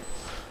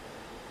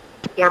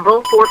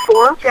 Gamble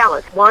 44,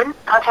 Chalice 1.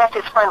 Contact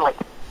is friendly.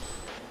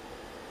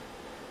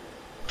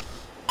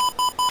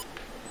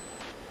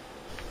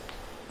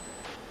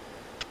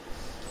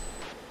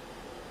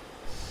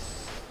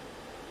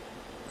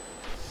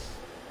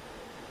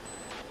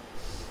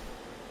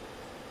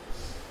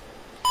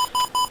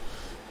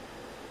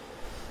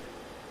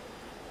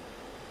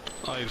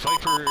 Alright,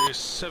 Viper is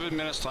 7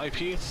 minutes to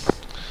IP.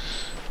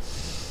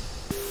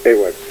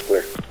 AWACS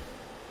clear.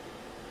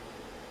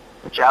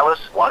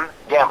 Chalice 1,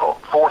 Gamble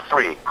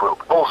 43,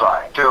 Group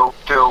Bullseye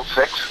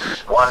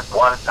 226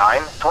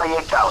 119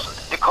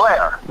 28,000.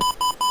 Declare.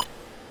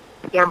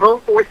 Gamble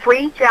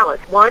 43,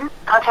 Chalice 1.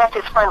 Contact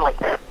is friendly.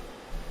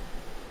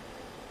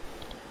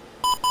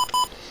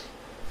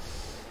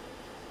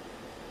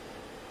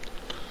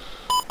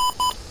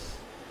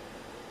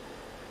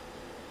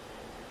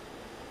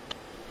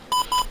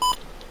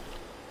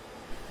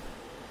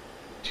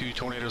 Two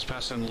tornadoes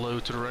passing low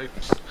to the right.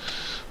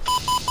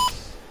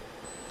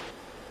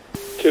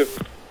 2.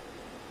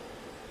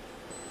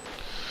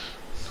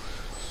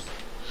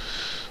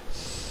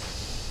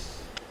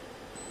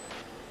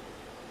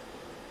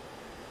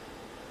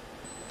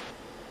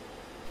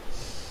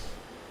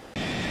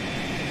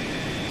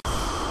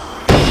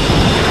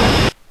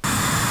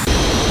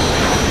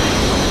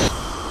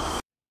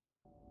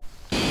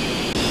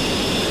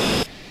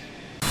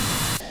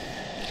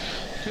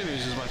 Good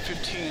news is my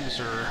 15s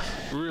are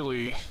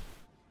really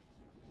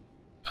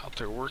out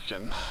there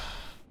working.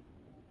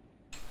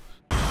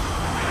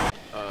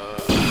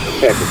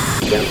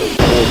 Package Gamble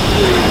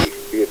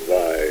 43, be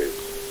advised.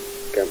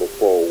 Gamble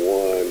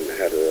 41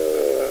 had a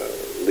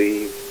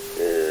leave,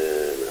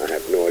 and I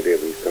have no idea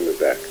if he's coming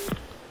back.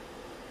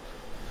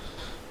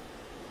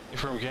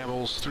 From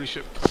Gamble's 3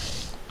 ship.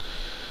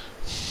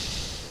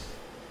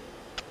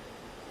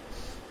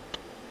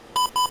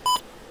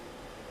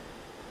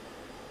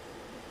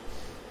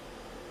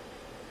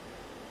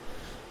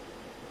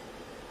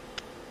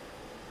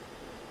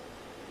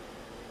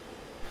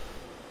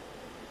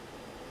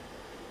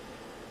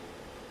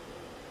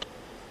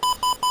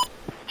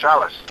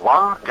 Chalice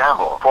 1,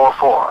 Gamble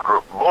 44,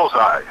 Group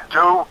Bullseye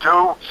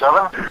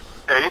 227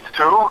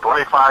 82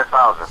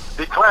 25,000.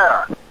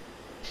 Declare.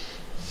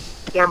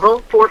 Gamble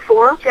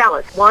 44,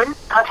 Chalice 1.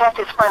 Contact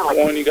is friendly.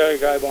 1, you got a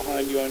guy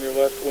behind you on your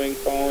left wing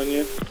following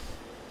you.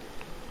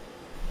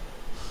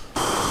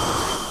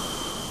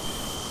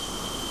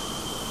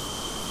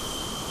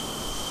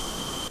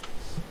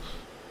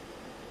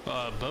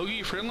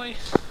 Bogey friendly?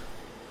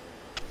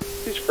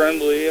 He's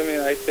friendly, I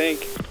mean, I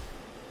think.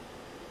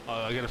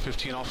 I got a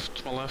 15 off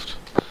to my left.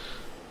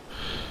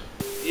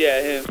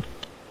 Yeah, him.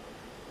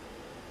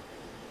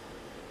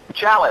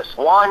 Chalice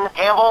 1,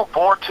 Gamble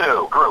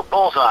 42, Group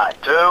Bullseye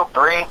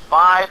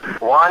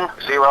 235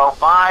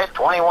 105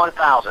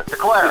 21,000.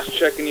 Declare. He's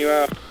checking you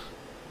out.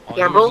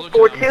 Gamble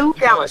 42,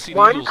 Chalice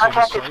 1.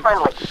 Contact is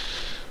friendly.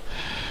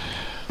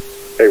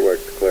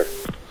 AWACS clear.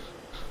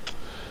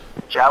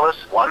 Chalice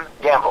 1,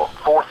 Gamble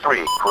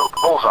 43, Group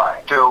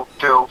Bullseye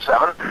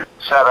 227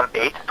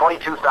 78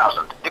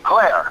 22,000.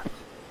 Declare.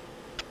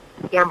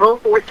 Gamble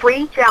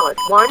 43, Chalice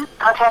 1.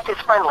 Contact is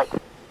friendly.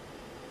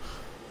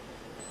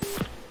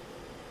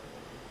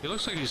 He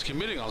looks like he's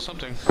committing on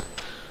something.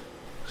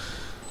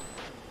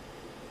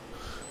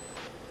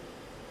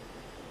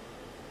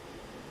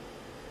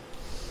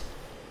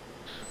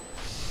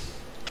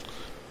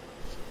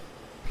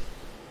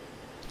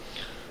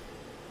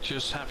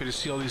 Just happy to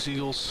see all these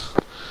eagles.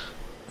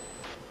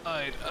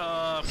 Alright,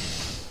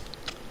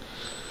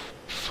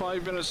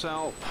 5 minutes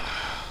out.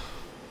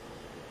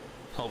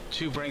 Oh,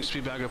 2 bring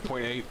speed back at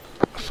 0.8.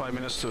 5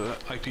 minutes to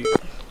IP.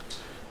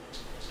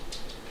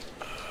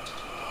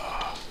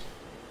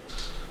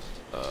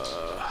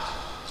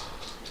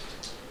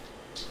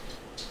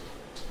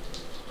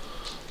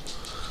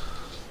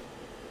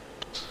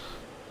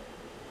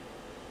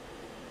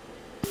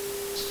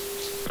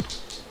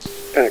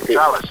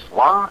 Chalice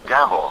 1,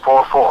 Gamble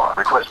 44.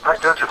 Request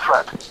vector to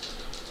threat.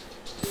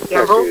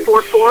 Gamble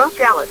 44,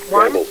 Chalice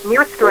 1.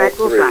 Nearest threat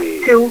Bullseye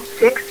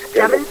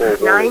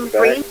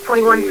 26793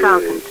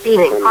 21,000.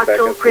 Beaming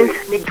hostile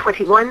Prince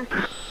MiG-21.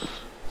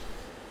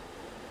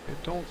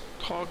 Don't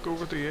talk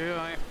over the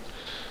AI.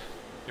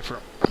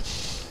 Different.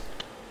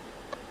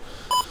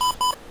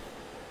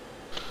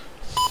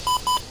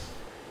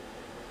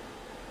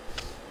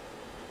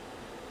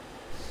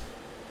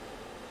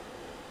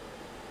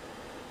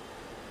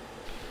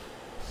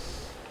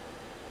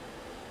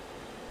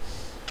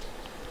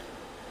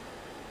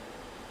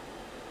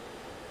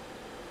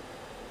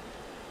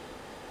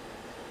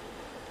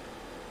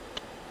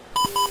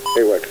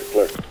 AWACS is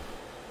clear.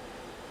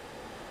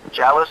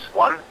 Chalice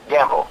 1,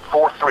 Gamble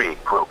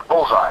 4-3, Group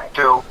Bullseye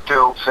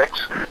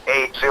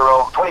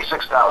 22680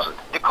 26,000.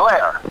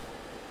 Declare.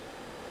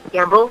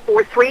 Gamble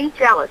 4-3,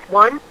 Chalice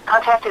 1.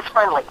 Contact is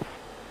friendly.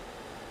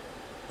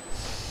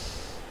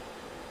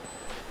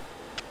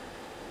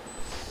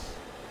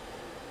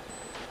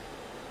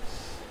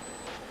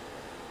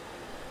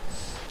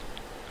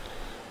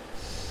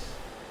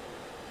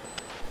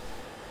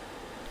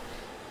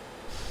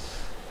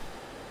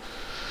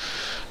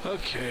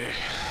 Okay.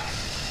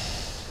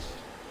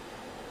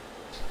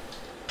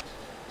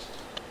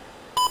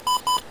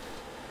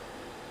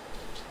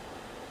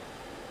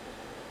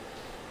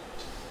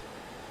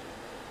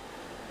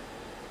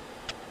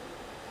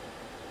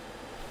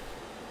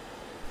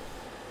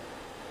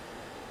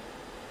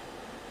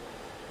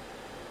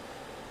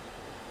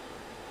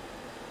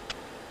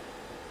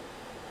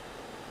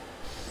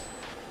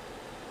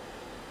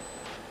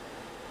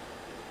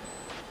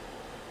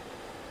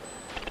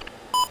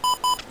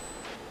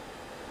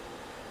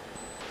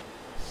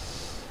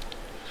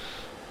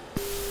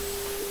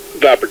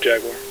 Viper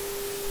Jaguar.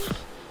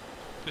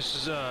 This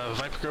is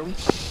Viper Grove.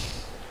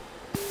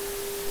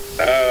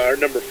 Our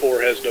number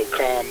 4 has no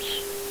comms.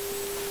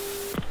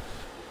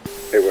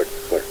 AWACS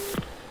is clear.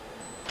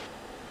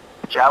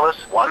 Chalice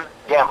 1,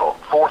 Gamble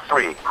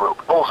 4-3,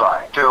 Group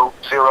Bullseye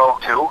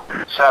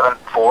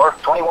 20274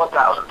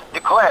 21,000.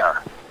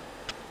 Declare.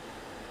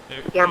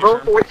 Gamble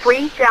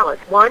 4-3,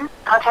 Chalice 1.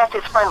 Contact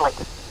is friendly.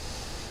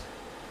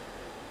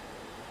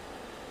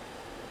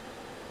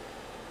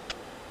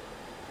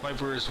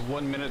 Viper is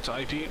 1 minute to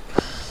IP.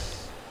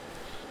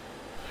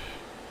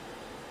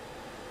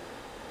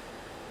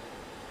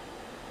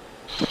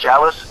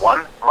 Chalice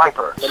 1,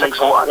 Viper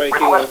 6-1.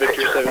 Request Victor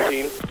picture.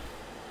 17.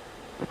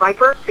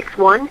 Viper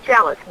 6-1,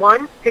 Chalice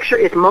 1. Picture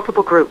is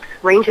multiple groups.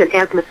 Range and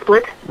azimuth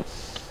split.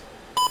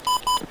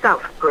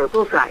 South Group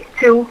Bullseye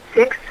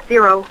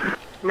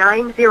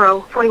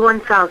 26090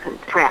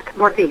 21,000. Track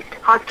northeast.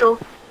 Hostile.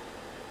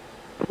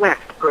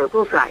 West Group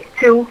Bullseye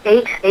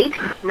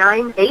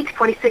 28898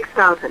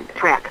 26,000.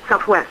 Track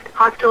southwest.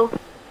 Hostile.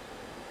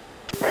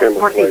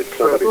 Northeast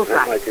Group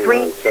Bullseye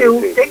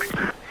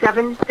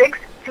 32676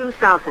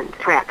 2,000.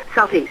 Track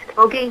southeast.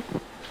 Bogey.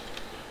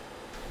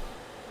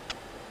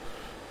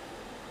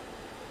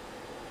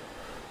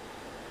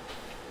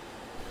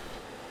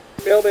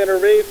 Mailman or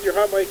Wraith, you're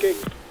hot miking.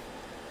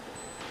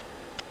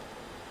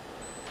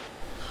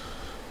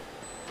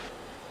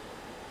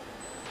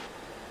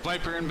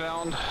 Viper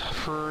inbound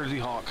for the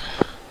Hawk.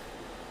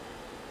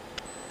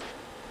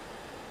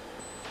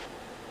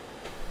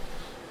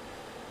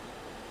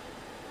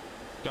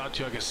 Got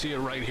you, I can see it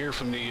right here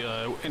from the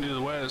end of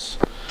the west.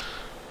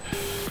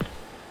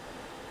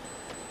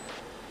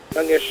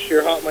 Youngish,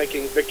 you're hot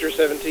miking. Victor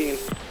 17.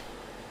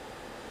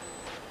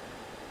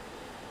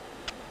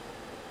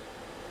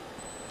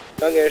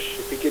 Youngish,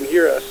 if you can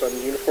hear us on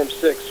Uniform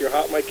 6, you're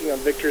hot miking on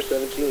Victor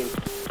 17.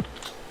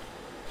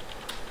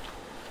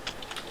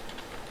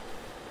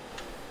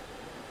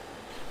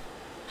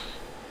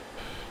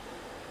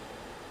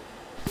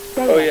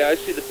 Oh yeah, I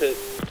see the pit.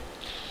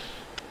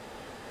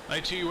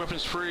 IT,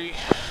 weapons free.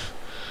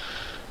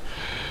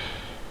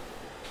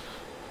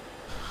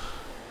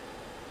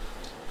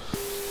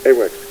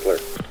 AWACS is clear.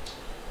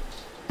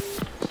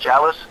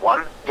 Chalice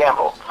 1,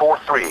 Gamble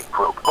 4-3,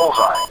 Group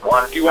Bullseye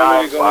Do you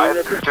want me to go on,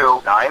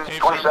 19529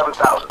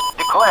 27,000.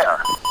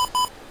 Declare.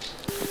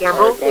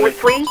 Gamble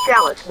 4-3,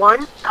 Chalice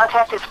 1.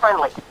 Contact is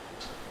friendly.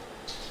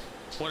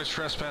 What is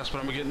trespass,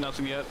 but I'm getting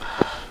nothing yet.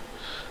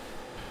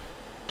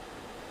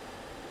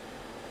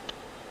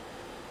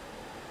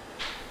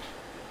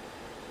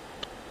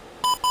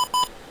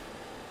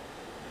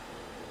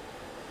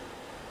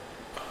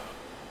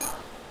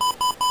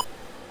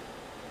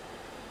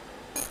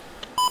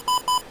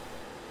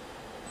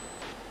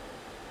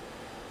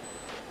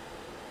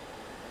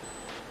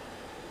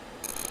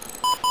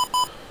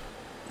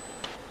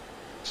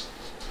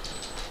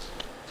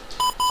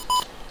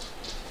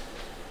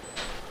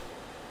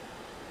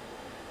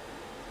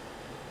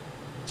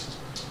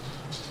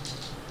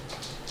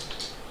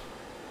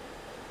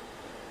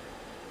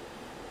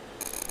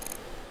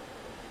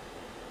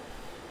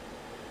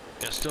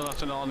 Yeah, still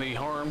nothing on the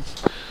harm.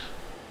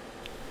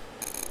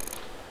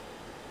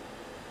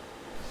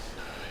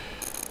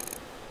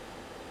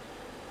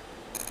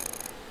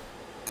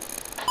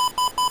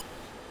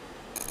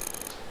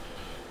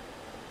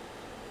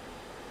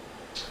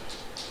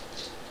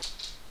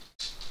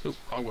 Oop,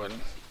 wrong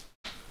button.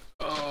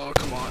 Oh,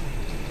 come on.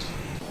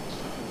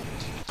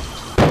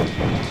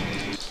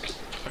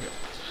 Okay.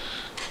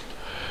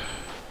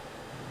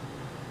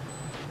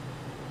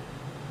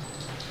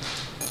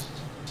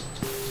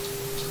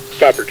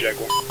 Viper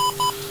Jaguar.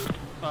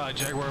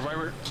 Jaguar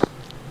Viper.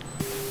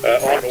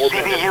 On orbit.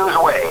 CBU's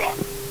away.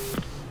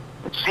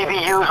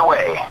 CBU's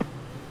away.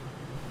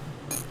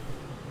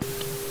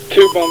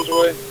 2 bombs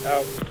away.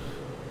 Out.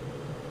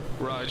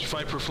 Raj,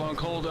 Viper flown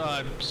cold.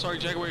 Sorry,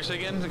 Jaguar, say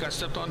again? I got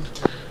stepped on.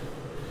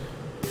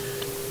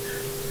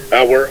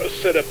 We're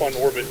set up on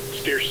orbit.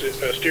 Steer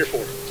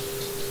 4.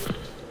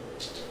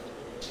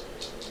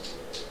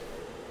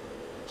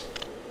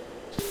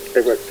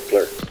 Hey, Rex,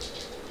 clear.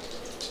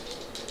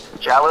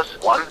 Chalice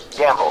 1,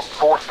 Gamble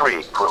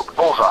 4-3, group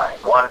bullseye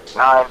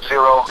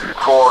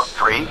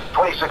 19043,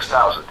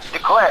 26,000.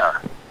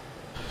 Declare.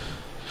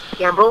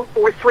 Gamble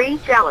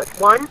 4-3, Chalice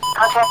 1.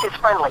 Contact is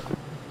friendly.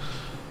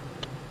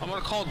 I'm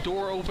gonna call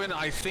door open.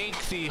 I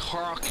think the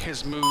Hawk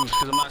has moved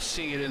because I'm not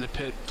seeing it in the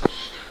pit.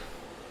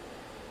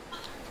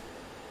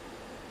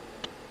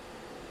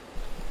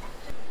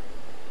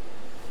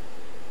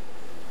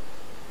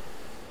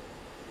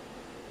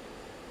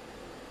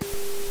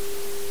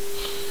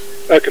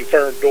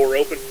 Confirm door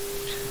open.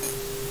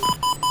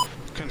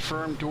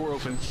 Confirm door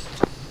open.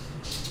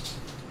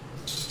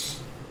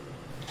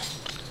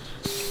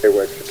 Hey,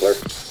 Rex, clear.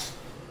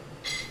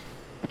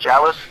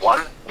 Chalice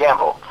 1,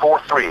 Gamble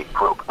 4-3,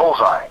 group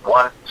bullseye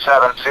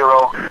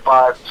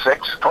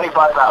 17056,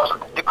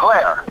 25,000.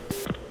 Declare.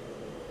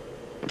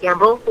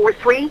 Gamble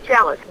 4-3,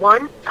 Chalice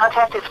 1.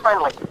 Contact is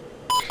friendly.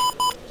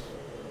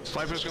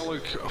 Viper's gonna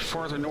look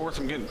farther north.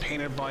 I'm getting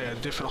painted by a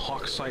different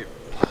Hawk site.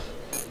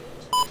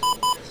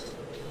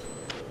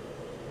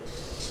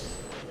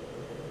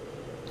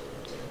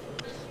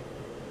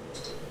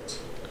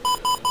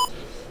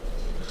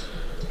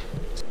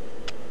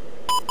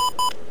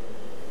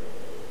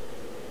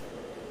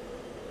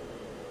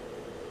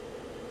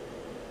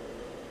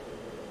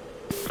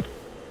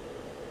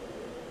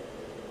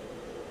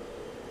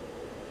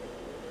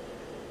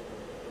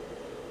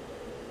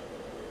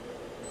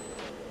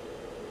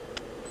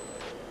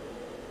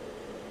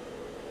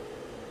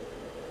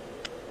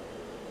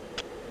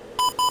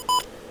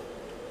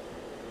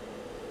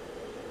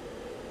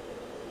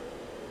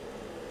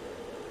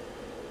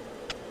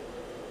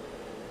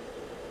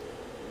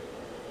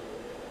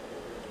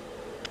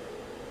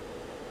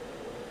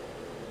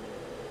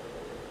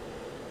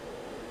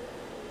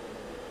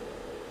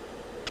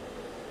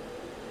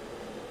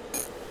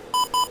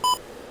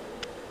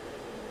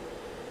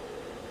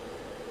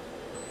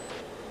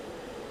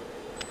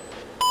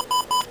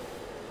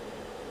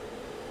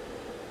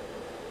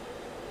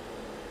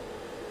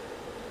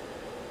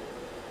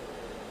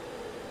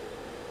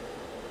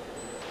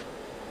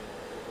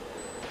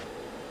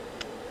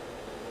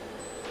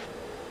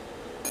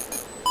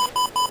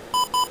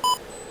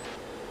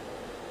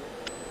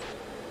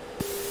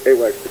 Hey,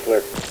 Rex,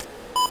 clear.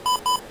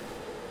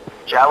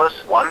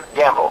 Chalice 1,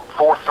 Gamble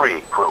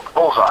 4-3, group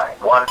bullseye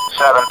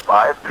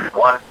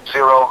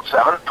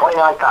 175-107,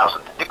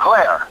 29,000.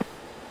 Declare.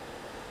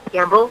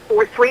 Gamble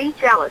 4-3,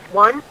 Chalice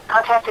 1.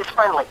 Contact is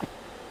friendly.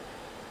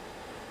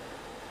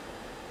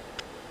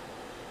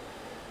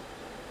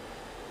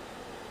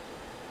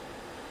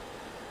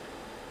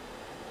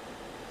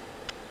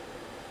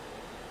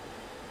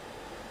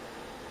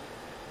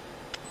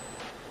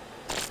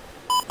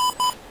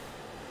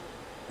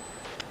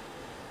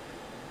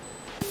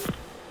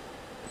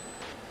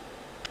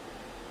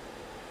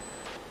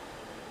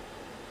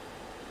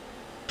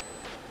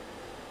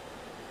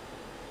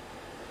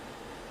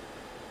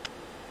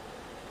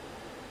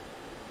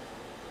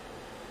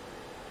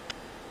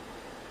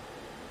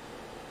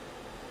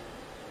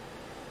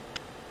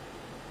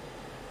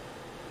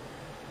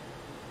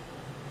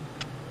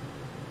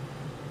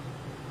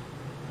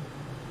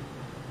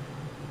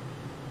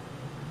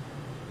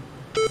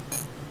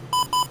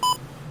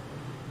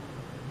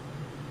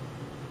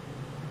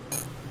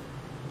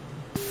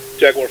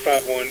 Jaguar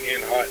 5-1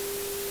 in hot.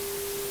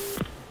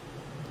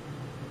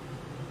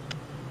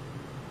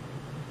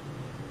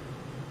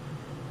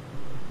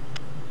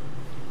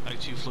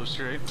 I2 flow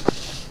straight.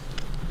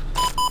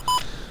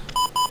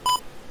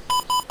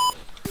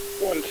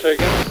 1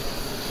 second.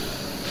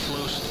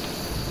 Flow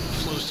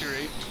steer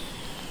 8.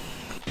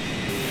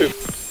 2.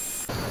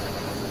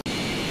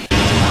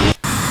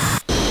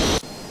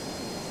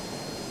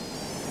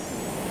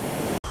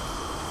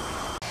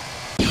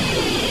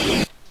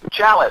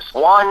 Chalice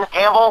 1,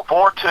 Gamble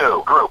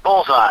 4-2, group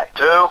bullseye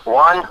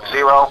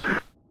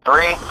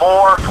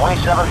 21034,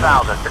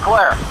 27,000.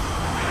 Declare.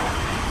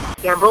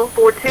 Gamble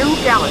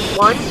 4-2, Chalice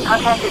 1.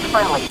 Contact is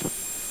friendly.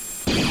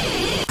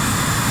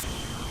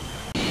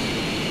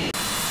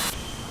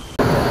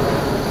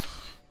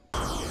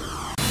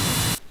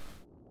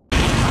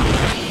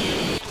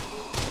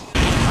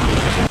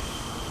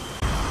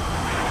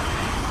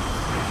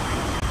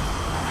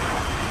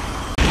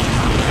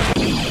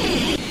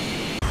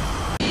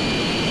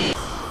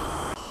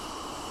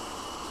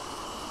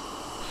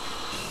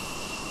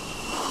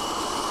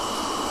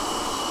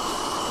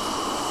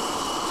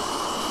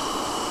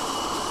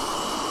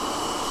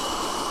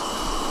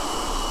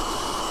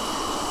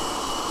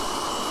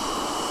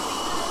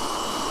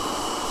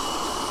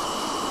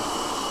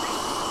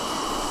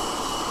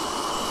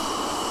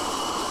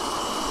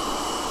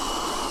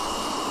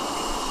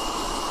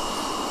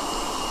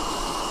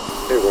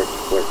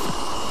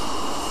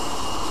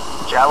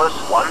 Chalice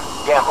 1,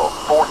 Gamble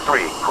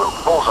 4-3, group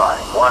bullseye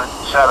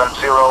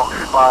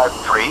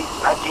 17053,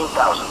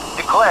 19,000.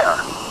 Declare.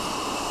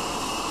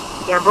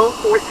 Gamble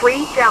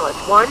 4-3, Chalice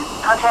 1.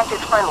 Contact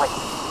is friendly.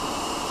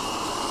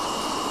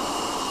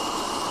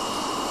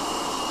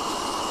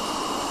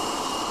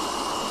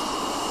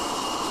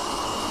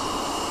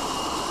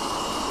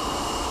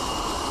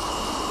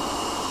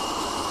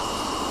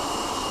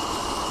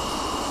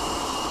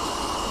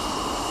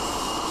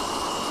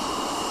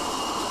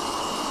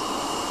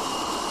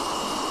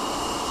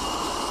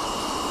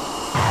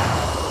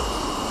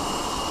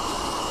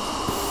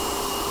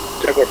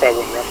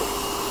 451 rifle.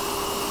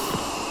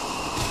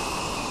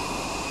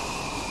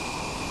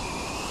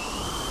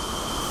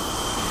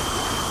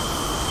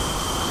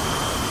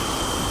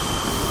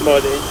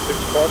 Mud in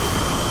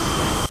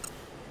 65.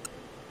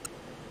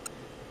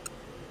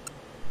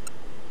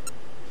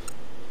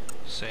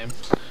 Same.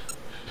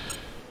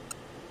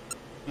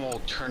 We'll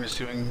turn to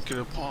see if I can get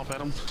a pop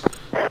at him.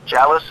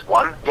 Chalice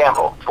 1,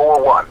 Gamble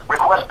 4-1.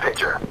 Request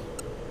picture.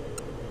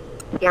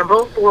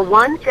 Gamble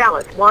 4-1,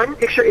 Chalice 1.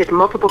 Picture is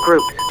multiple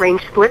groups.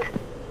 Range split.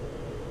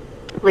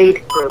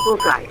 Lead group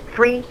bullseye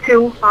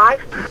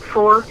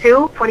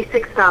 3-2-5-4-2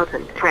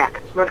 26,000.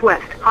 Track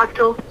northwest.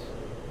 Hostile.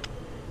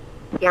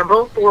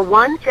 Gamble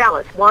 4-1,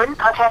 Chalice 1.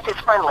 Contact is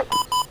friendly.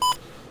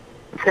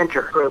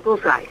 Center group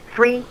bullseye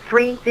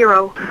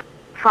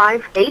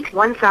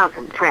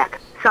 3-3-0-5-8-1000.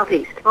 Track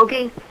southeast.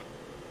 Bogey.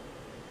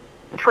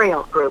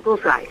 Trail group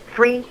bullseye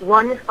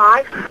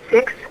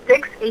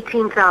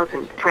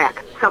 3-1-5-6-6-18,000.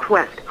 Track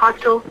southwest.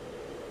 Hostile.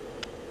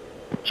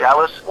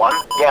 Chalice 1,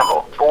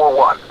 Gamble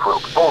 4-1.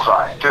 Group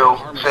bullseye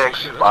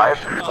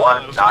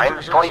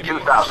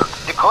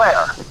 2-6-5-1-9-22,000.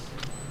 Declare.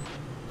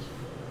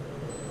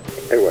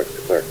 AWACS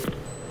declare.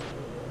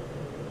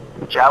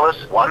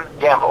 Chalice 1,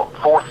 Gamble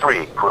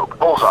 4-3. Group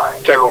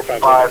bullseye Jaguar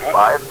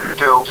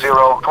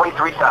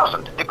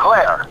 2-5-5-2-0-23,000.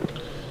 Declare.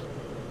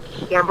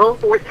 Gamble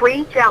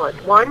 4-3,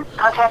 Chalice 1.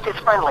 Contact is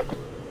friendly.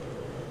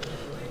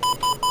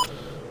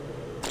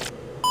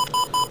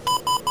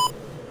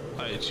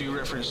 I2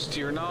 reference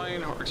tier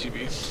 9 or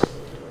TB.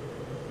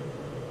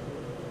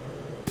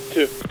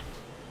 2.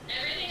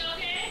 Everything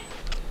okay?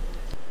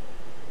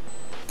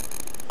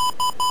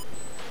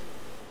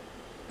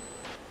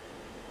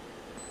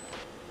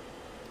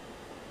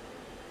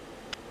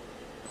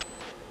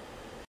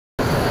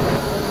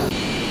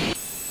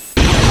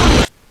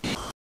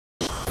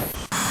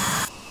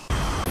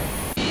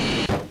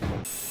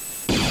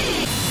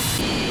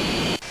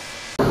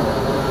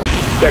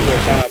 Jaguar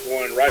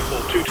 5-1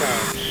 rifle 2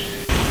 times.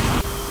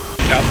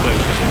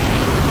 Outpost.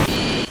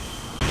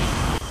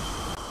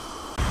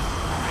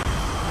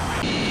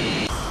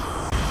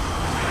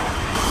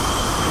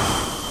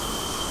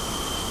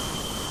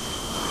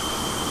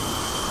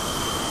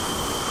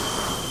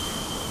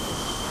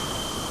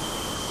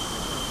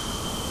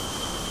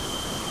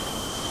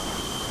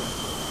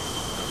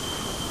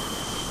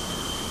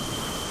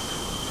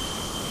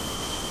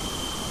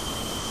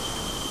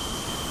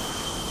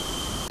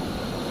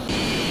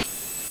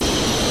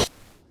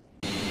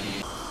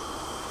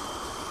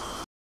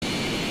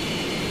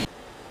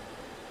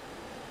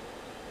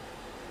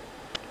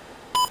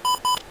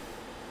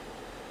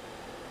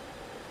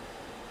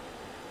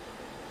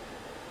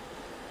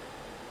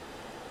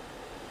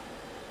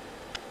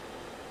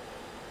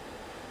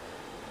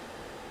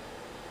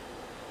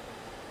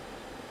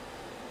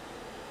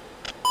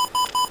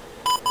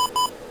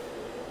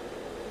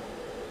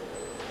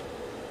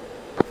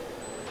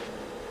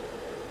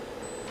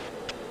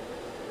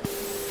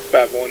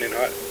 Five one in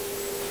hot.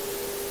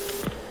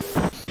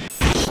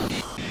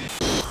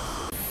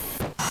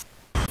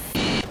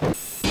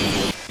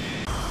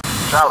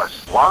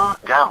 Chalice 1,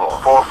 Gamble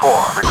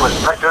 4-4. Request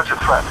vector to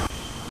threat.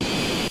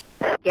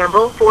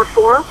 Gamble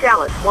 4-4,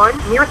 Chalice 1.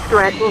 Nearest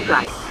threat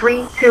bullseye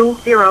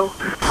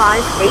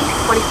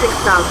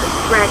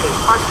 3-2-0-5-8-26,000. Dragging.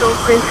 Hostile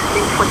Prince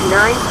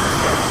 629.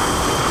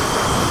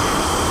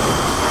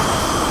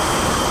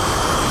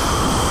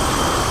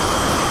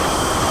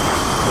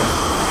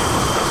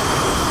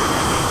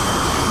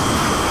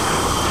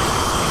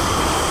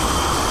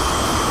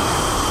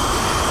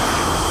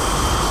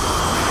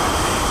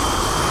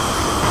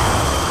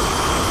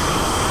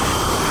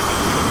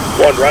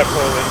 One rifle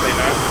SA9.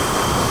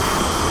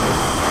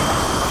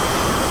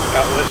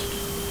 Out west.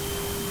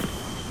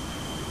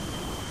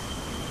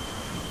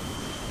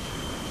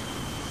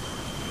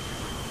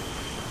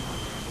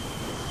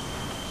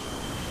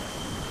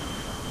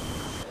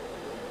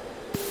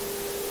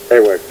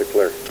 AWACS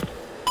declare.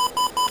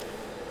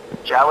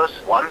 Chalice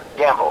 1,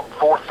 Gamble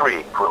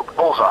 4-3. Group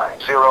bullseye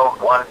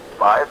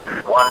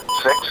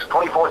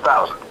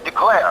 0-1-5-1-6-24,000.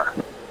 Declare.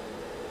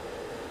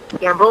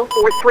 Gamble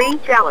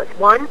 4-3, Chalice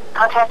 1.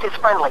 Contact is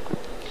friendly.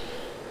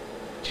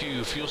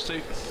 To fuel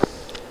state.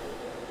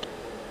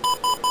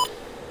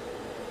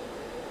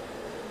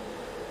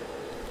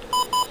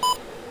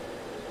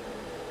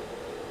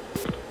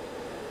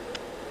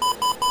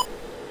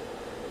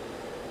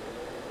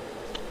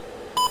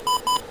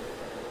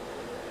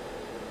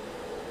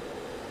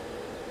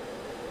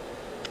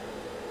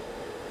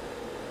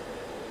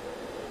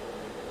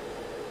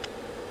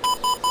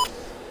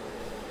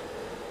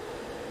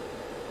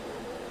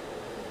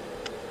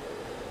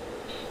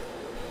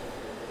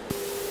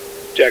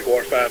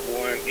 Jaguar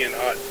 5-1 in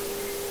hot.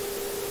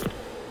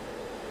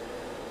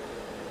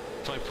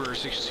 Viper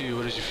 6-2,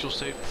 what is your fuel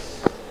state?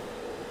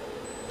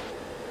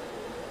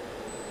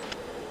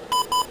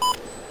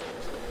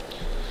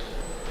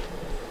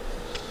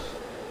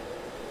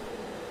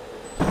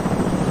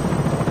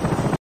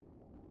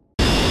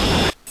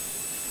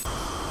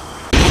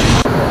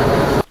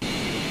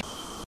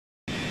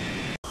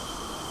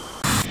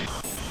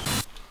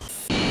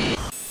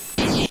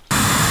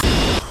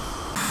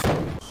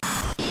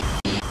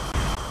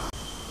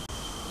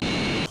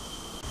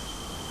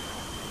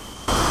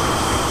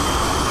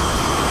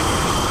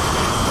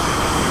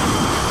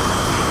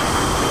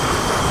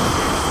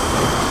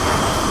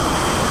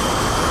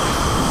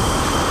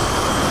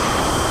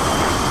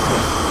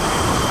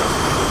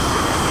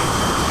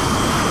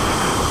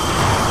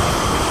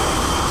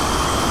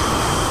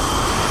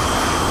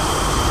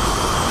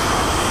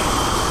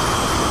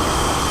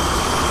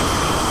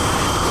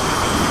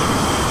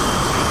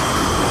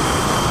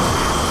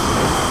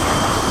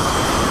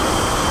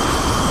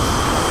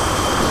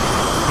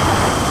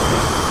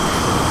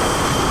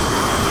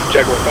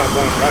 Jaguar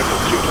 5-1, rifle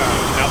 2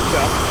 times, out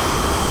south.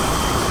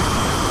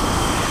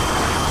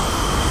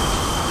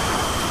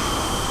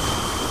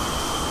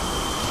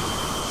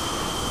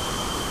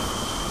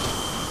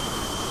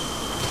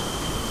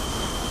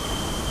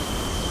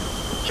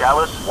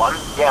 Chalice 1,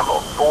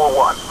 Gamble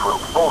 4-1,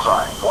 group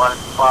bullseye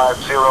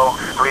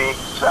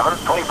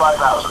 15037,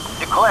 25,000.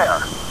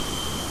 Declare.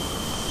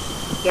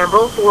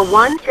 Gamble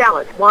 4-1,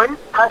 Chalice 1.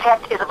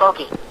 Contact is a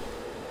bogey.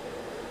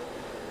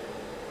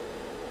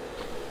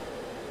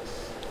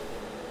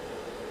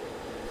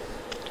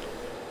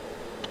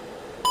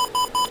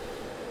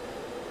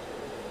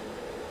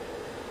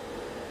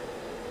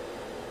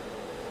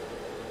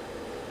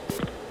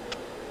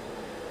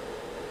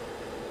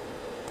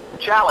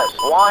 Chalice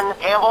 1,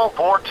 Gamble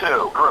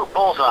 4-2, group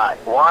bullseye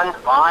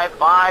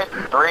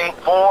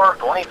 15534,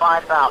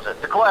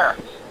 25,000. Declare.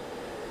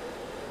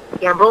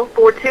 Gamble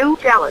 4-2,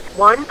 Chalice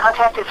 1.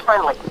 Contact is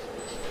friendly.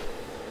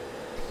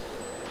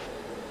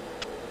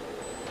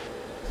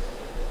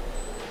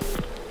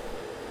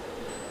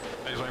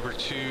 Viper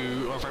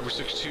 2, Viper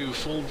 6-2,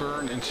 full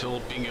burn until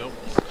bingo.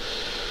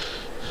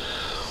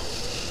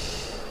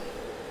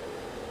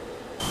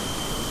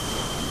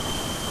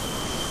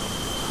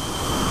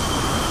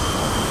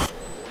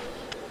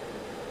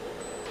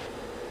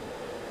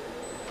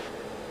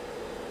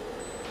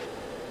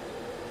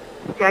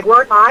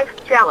 Jaguar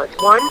 5, Chalice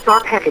 1.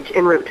 SAR package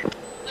en route.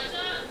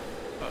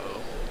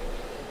 Uh-oh.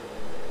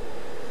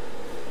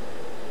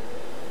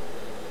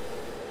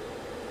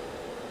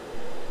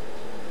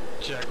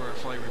 Jaguar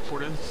flight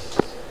reported.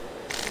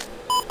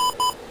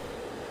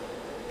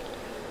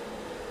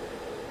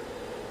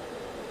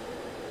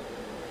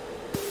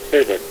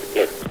 Hey, Victor,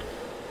 clear.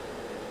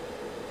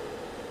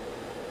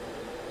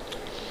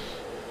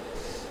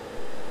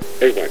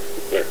 Hey, Victor,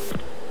 clear.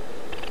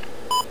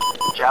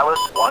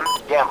 Chalice 1,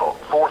 Gamble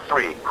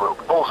 4-3,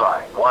 group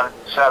bullseye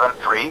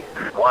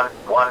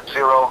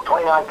 173-110,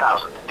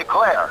 29,000.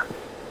 Declare.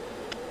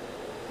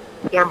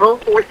 Gamble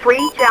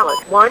 4-3,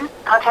 Chalice 1.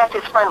 Contact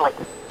is friendly.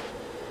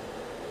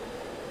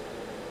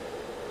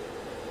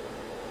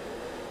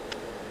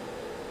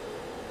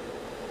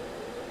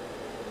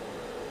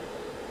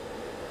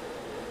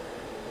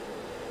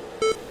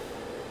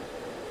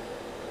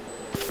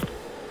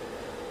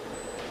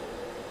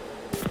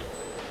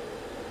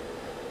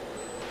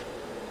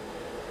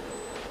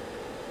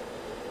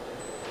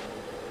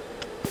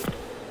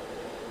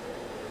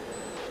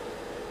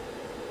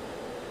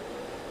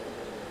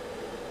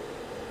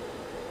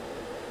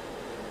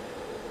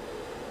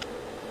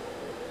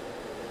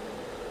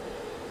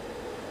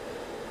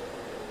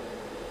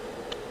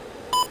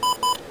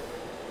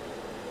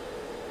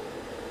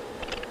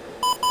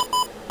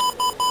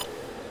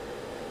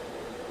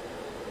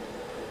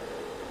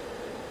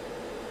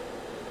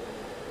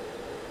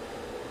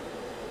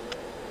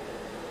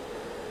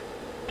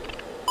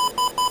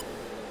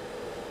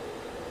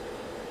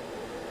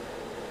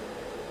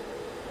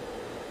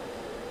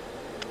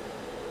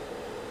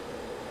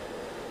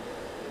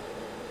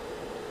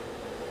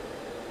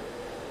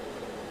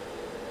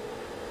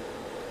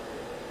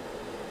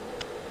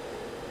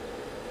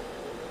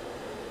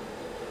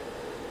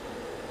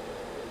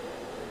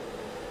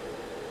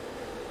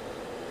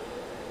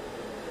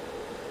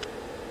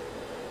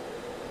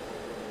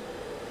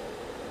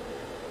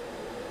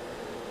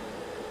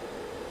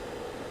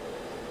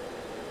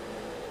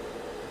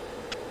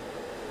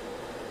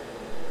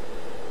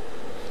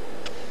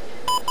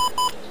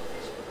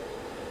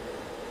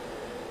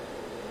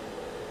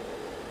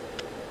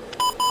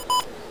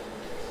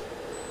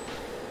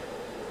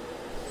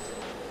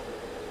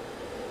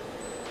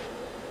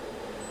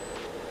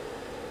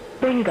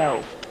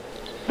 Bingo.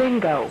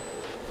 Bingo.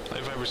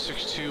 Light Viper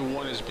 6-2,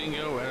 1 is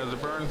bingo, out of the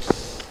burn.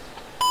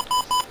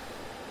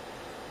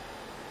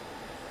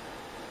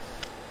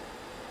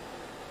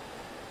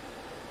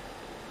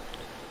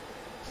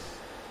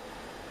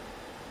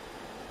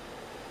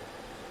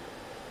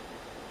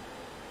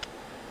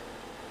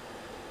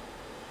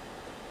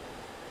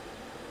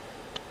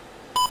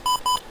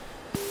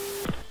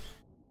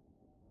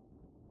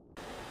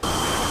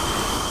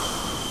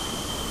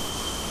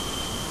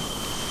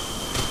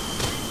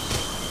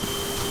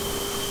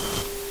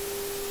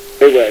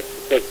 Hey, Rex,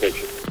 take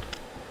picture.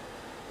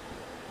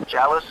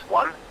 Chalice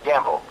 1,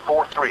 Gamble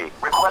 4-3,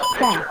 request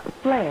picture.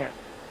 Flare.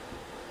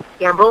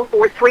 Gamble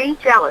 4-3,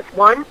 Chalice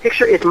 1.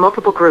 Picture is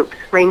multiple groups.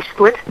 Range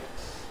split.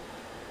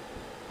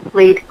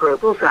 Lead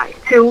group bullseye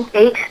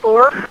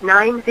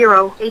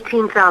 28490,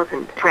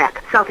 18,000.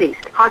 Track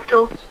southeast.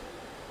 Hostile.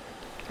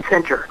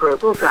 Center group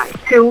bullseye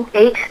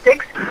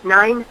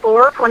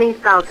 28694,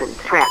 20,000.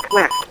 Track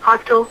west.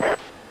 Hostile.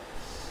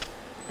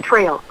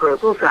 Trail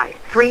group bullseye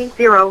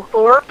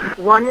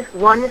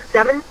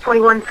 304117,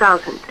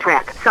 21,000.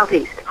 Track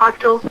southeast.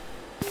 Hostile.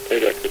 Hey,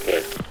 Rex,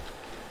 clear.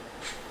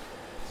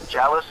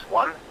 Chalice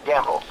 1,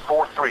 Gamble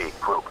 4-3,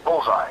 group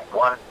bullseye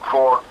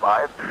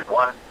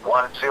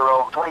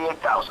 145-110,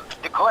 28,000.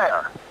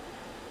 Declare.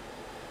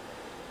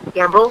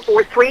 Gamble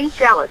 4-3,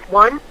 Chalice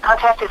 1.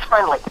 Contact is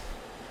friendly.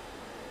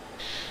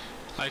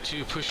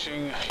 I-2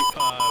 pushing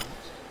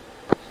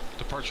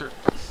departure.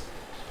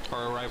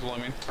 Our arrival, I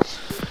mean.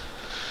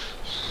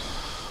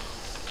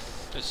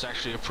 Let's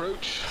actually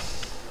approach.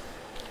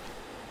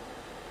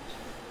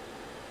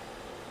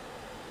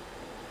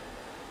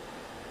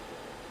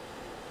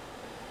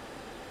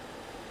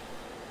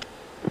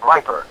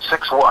 Viper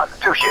 6-1,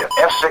 2-shift,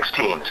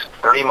 F-16s,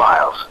 30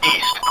 miles,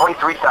 east,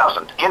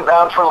 23,000,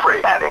 inbound for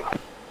free landing.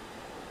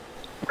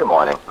 Good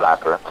morning,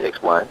 Viper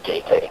 6-1,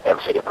 JK,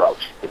 MC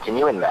approach.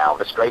 Continue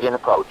inbound, straight in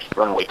approach,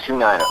 runway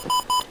 29.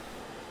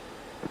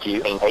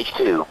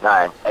 QH2,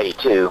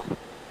 982.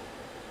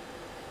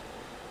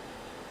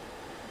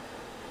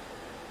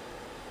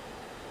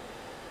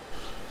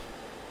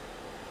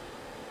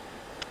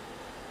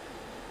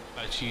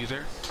 That's you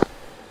there.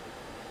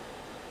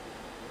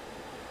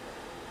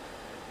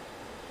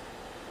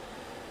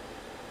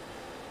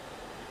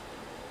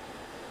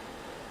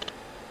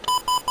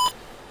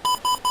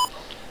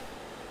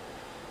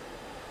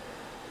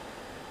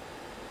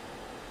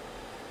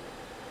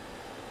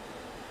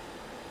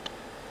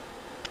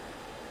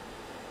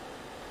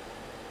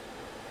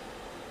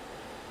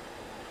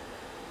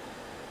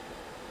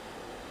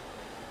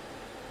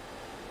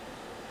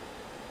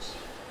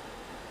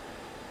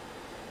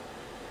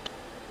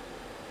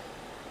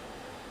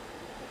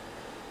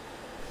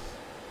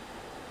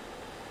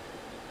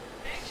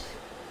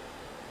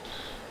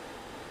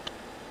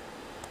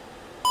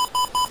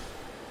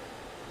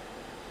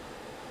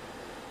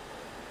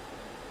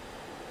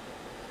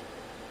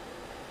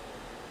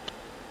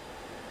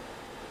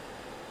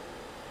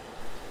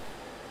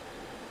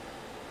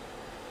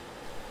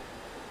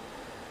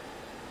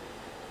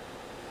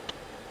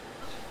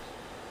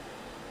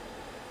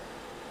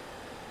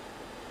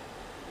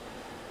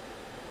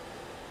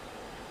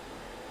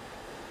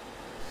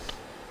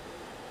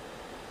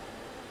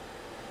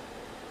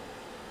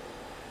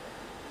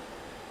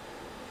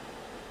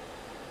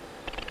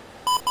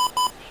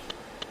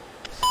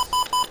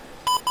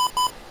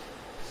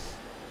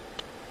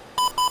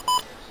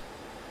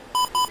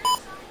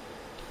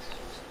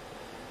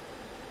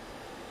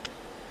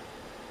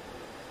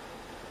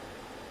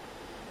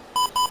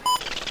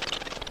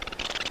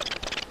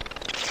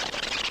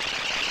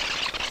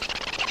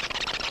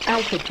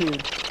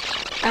 Altitude.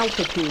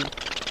 Altitude.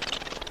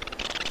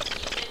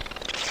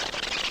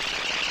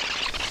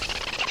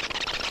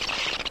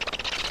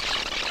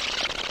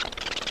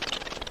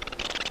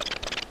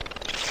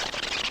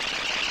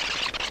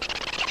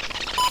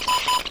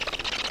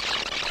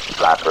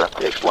 Viper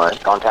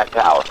 6-1, contact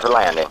tower for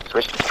landing.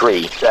 Switch to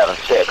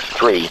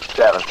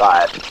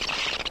 376375.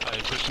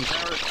 I push some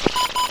tower.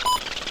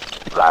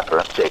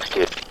 Viper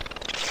 6-2.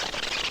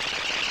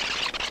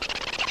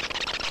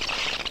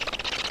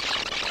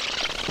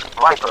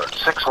 Viper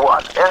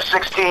 6-1,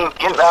 F-16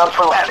 inbound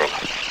for landing.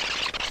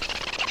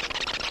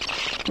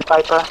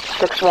 Viper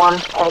 6-1,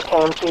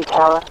 AKMC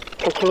tower.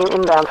 Continue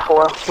inbound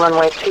for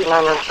runway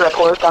 29er.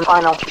 Report on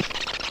final.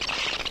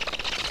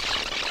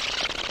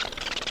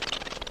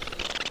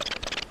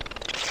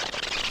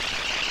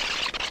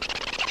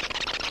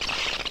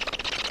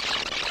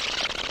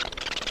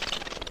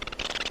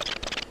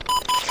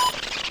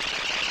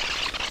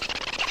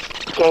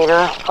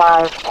 Gator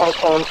 5,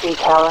 AKMC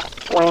tower.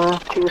 Wing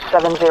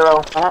 270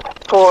 at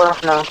 4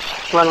 knots.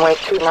 Runway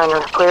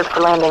 29er cleared for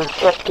landing.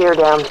 Shift gear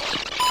down.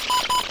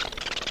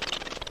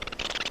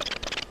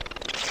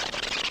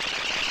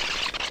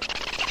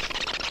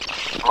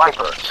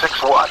 Viper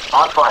 6-1,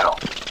 on final.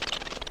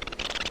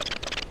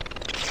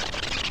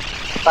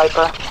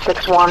 Viper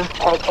 6-1,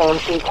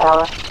 AKMC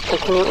tower.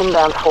 Continue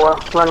inbound for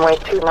runway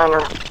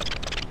 29er.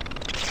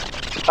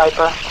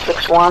 Viper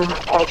 6-1,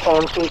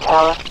 AKMC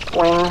tower.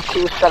 Wing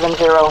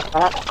 270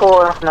 at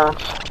 4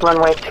 knots.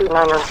 Runway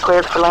 29er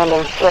cleared for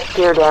landing. Shift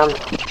gear down.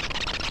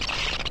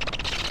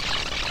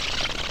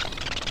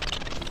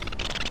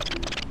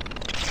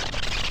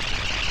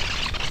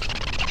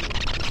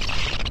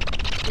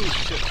 Oh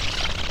shit.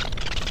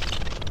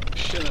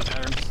 Shit, that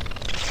pattern.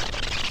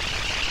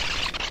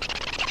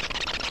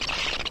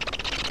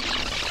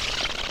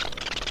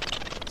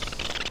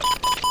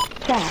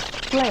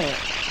 Shaft flare.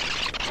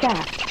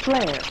 Shaft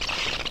flare.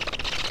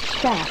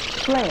 Shaft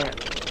flare.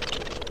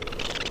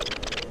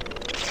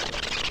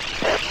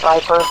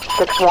 Viper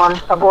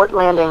 6-1, abort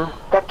landing.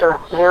 Vector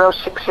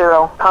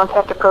 060.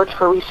 Contact approach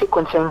for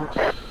resequencing.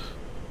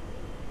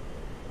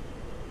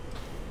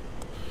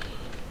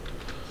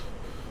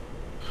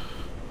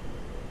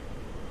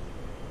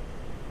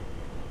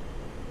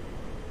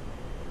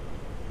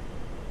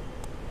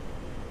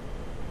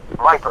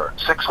 Viper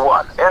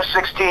 6-1,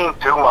 F-16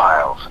 2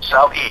 miles,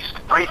 southeast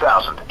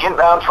 3000,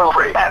 inbound for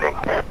free landing.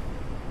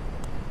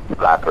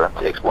 Viper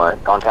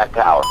 6-1, contact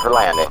tower for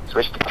landing.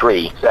 Switch to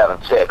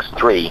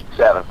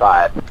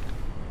 376375.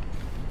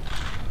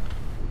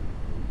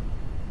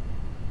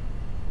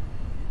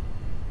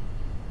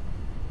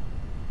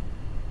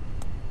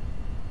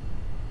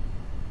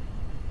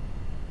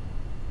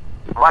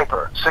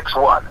 Viper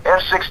 6-1,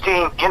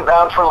 F-16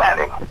 inbound for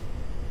landing.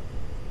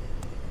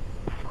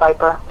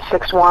 Viper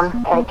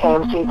 6-1,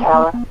 AKMC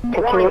tower.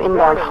 Continue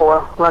inbound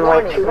for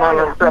runway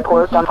 29er.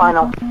 Report on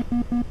final.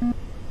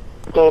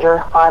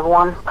 Gator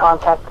 5-1,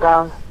 contact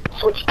ground.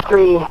 Switch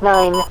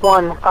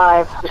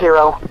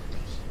 39150.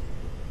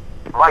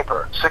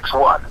 Viper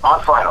 6-1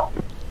 on final.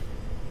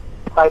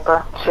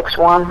 Viper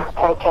 6-1,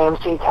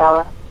 AKMC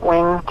Tower,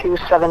 wing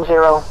 270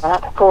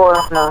 at 4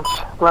 knots,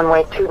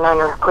 runway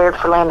 29er, cleared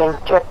for landing,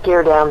 check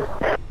gear down.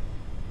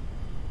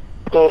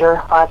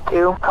 Gator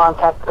 52,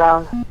 contact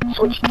ground,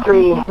 switch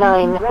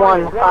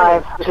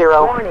 39150.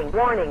 Warning,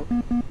 warning.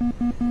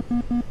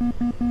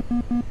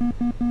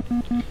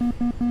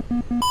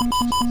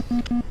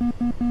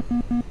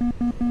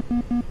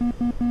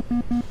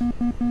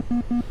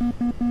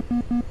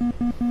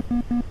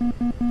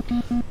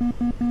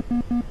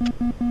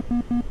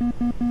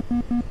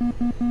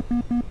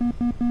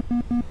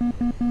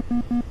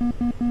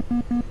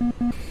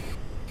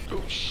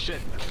 Oh shit.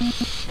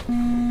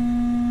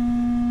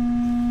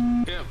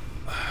 Yep.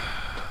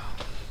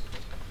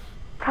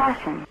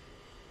 Caution.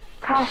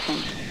 Caution.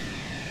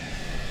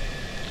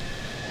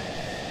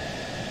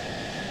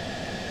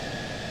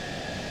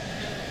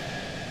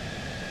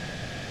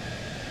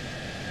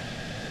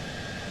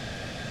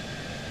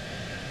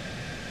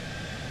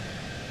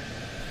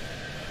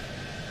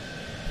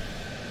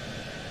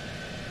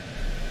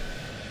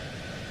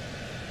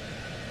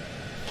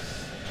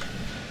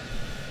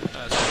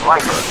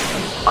 Viper.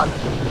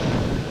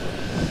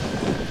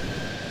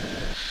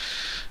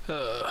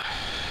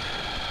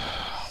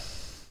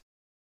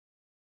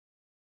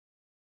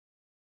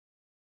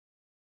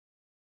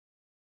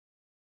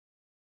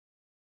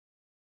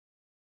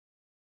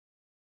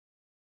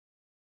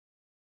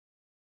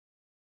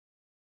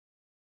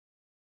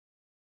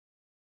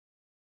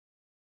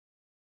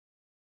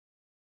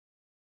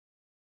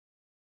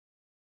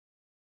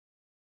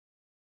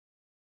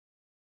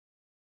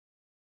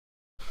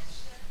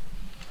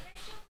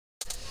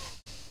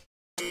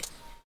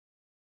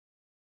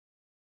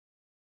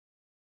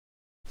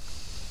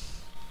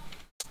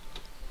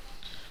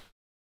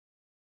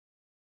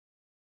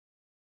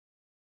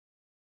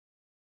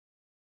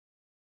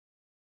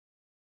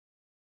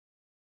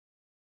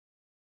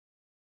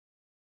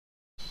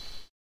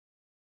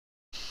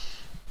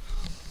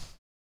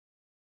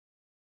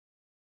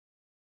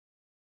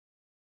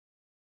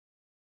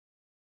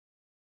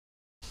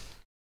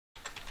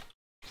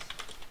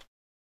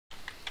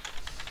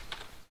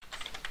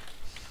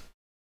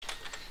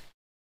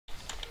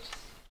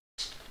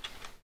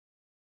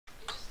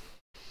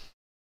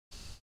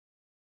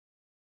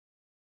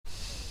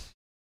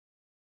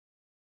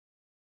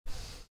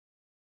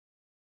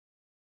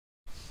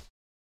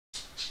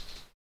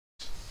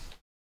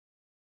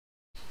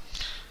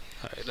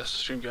 Alright, that's the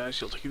stream, guys.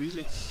 You'll take it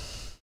easy.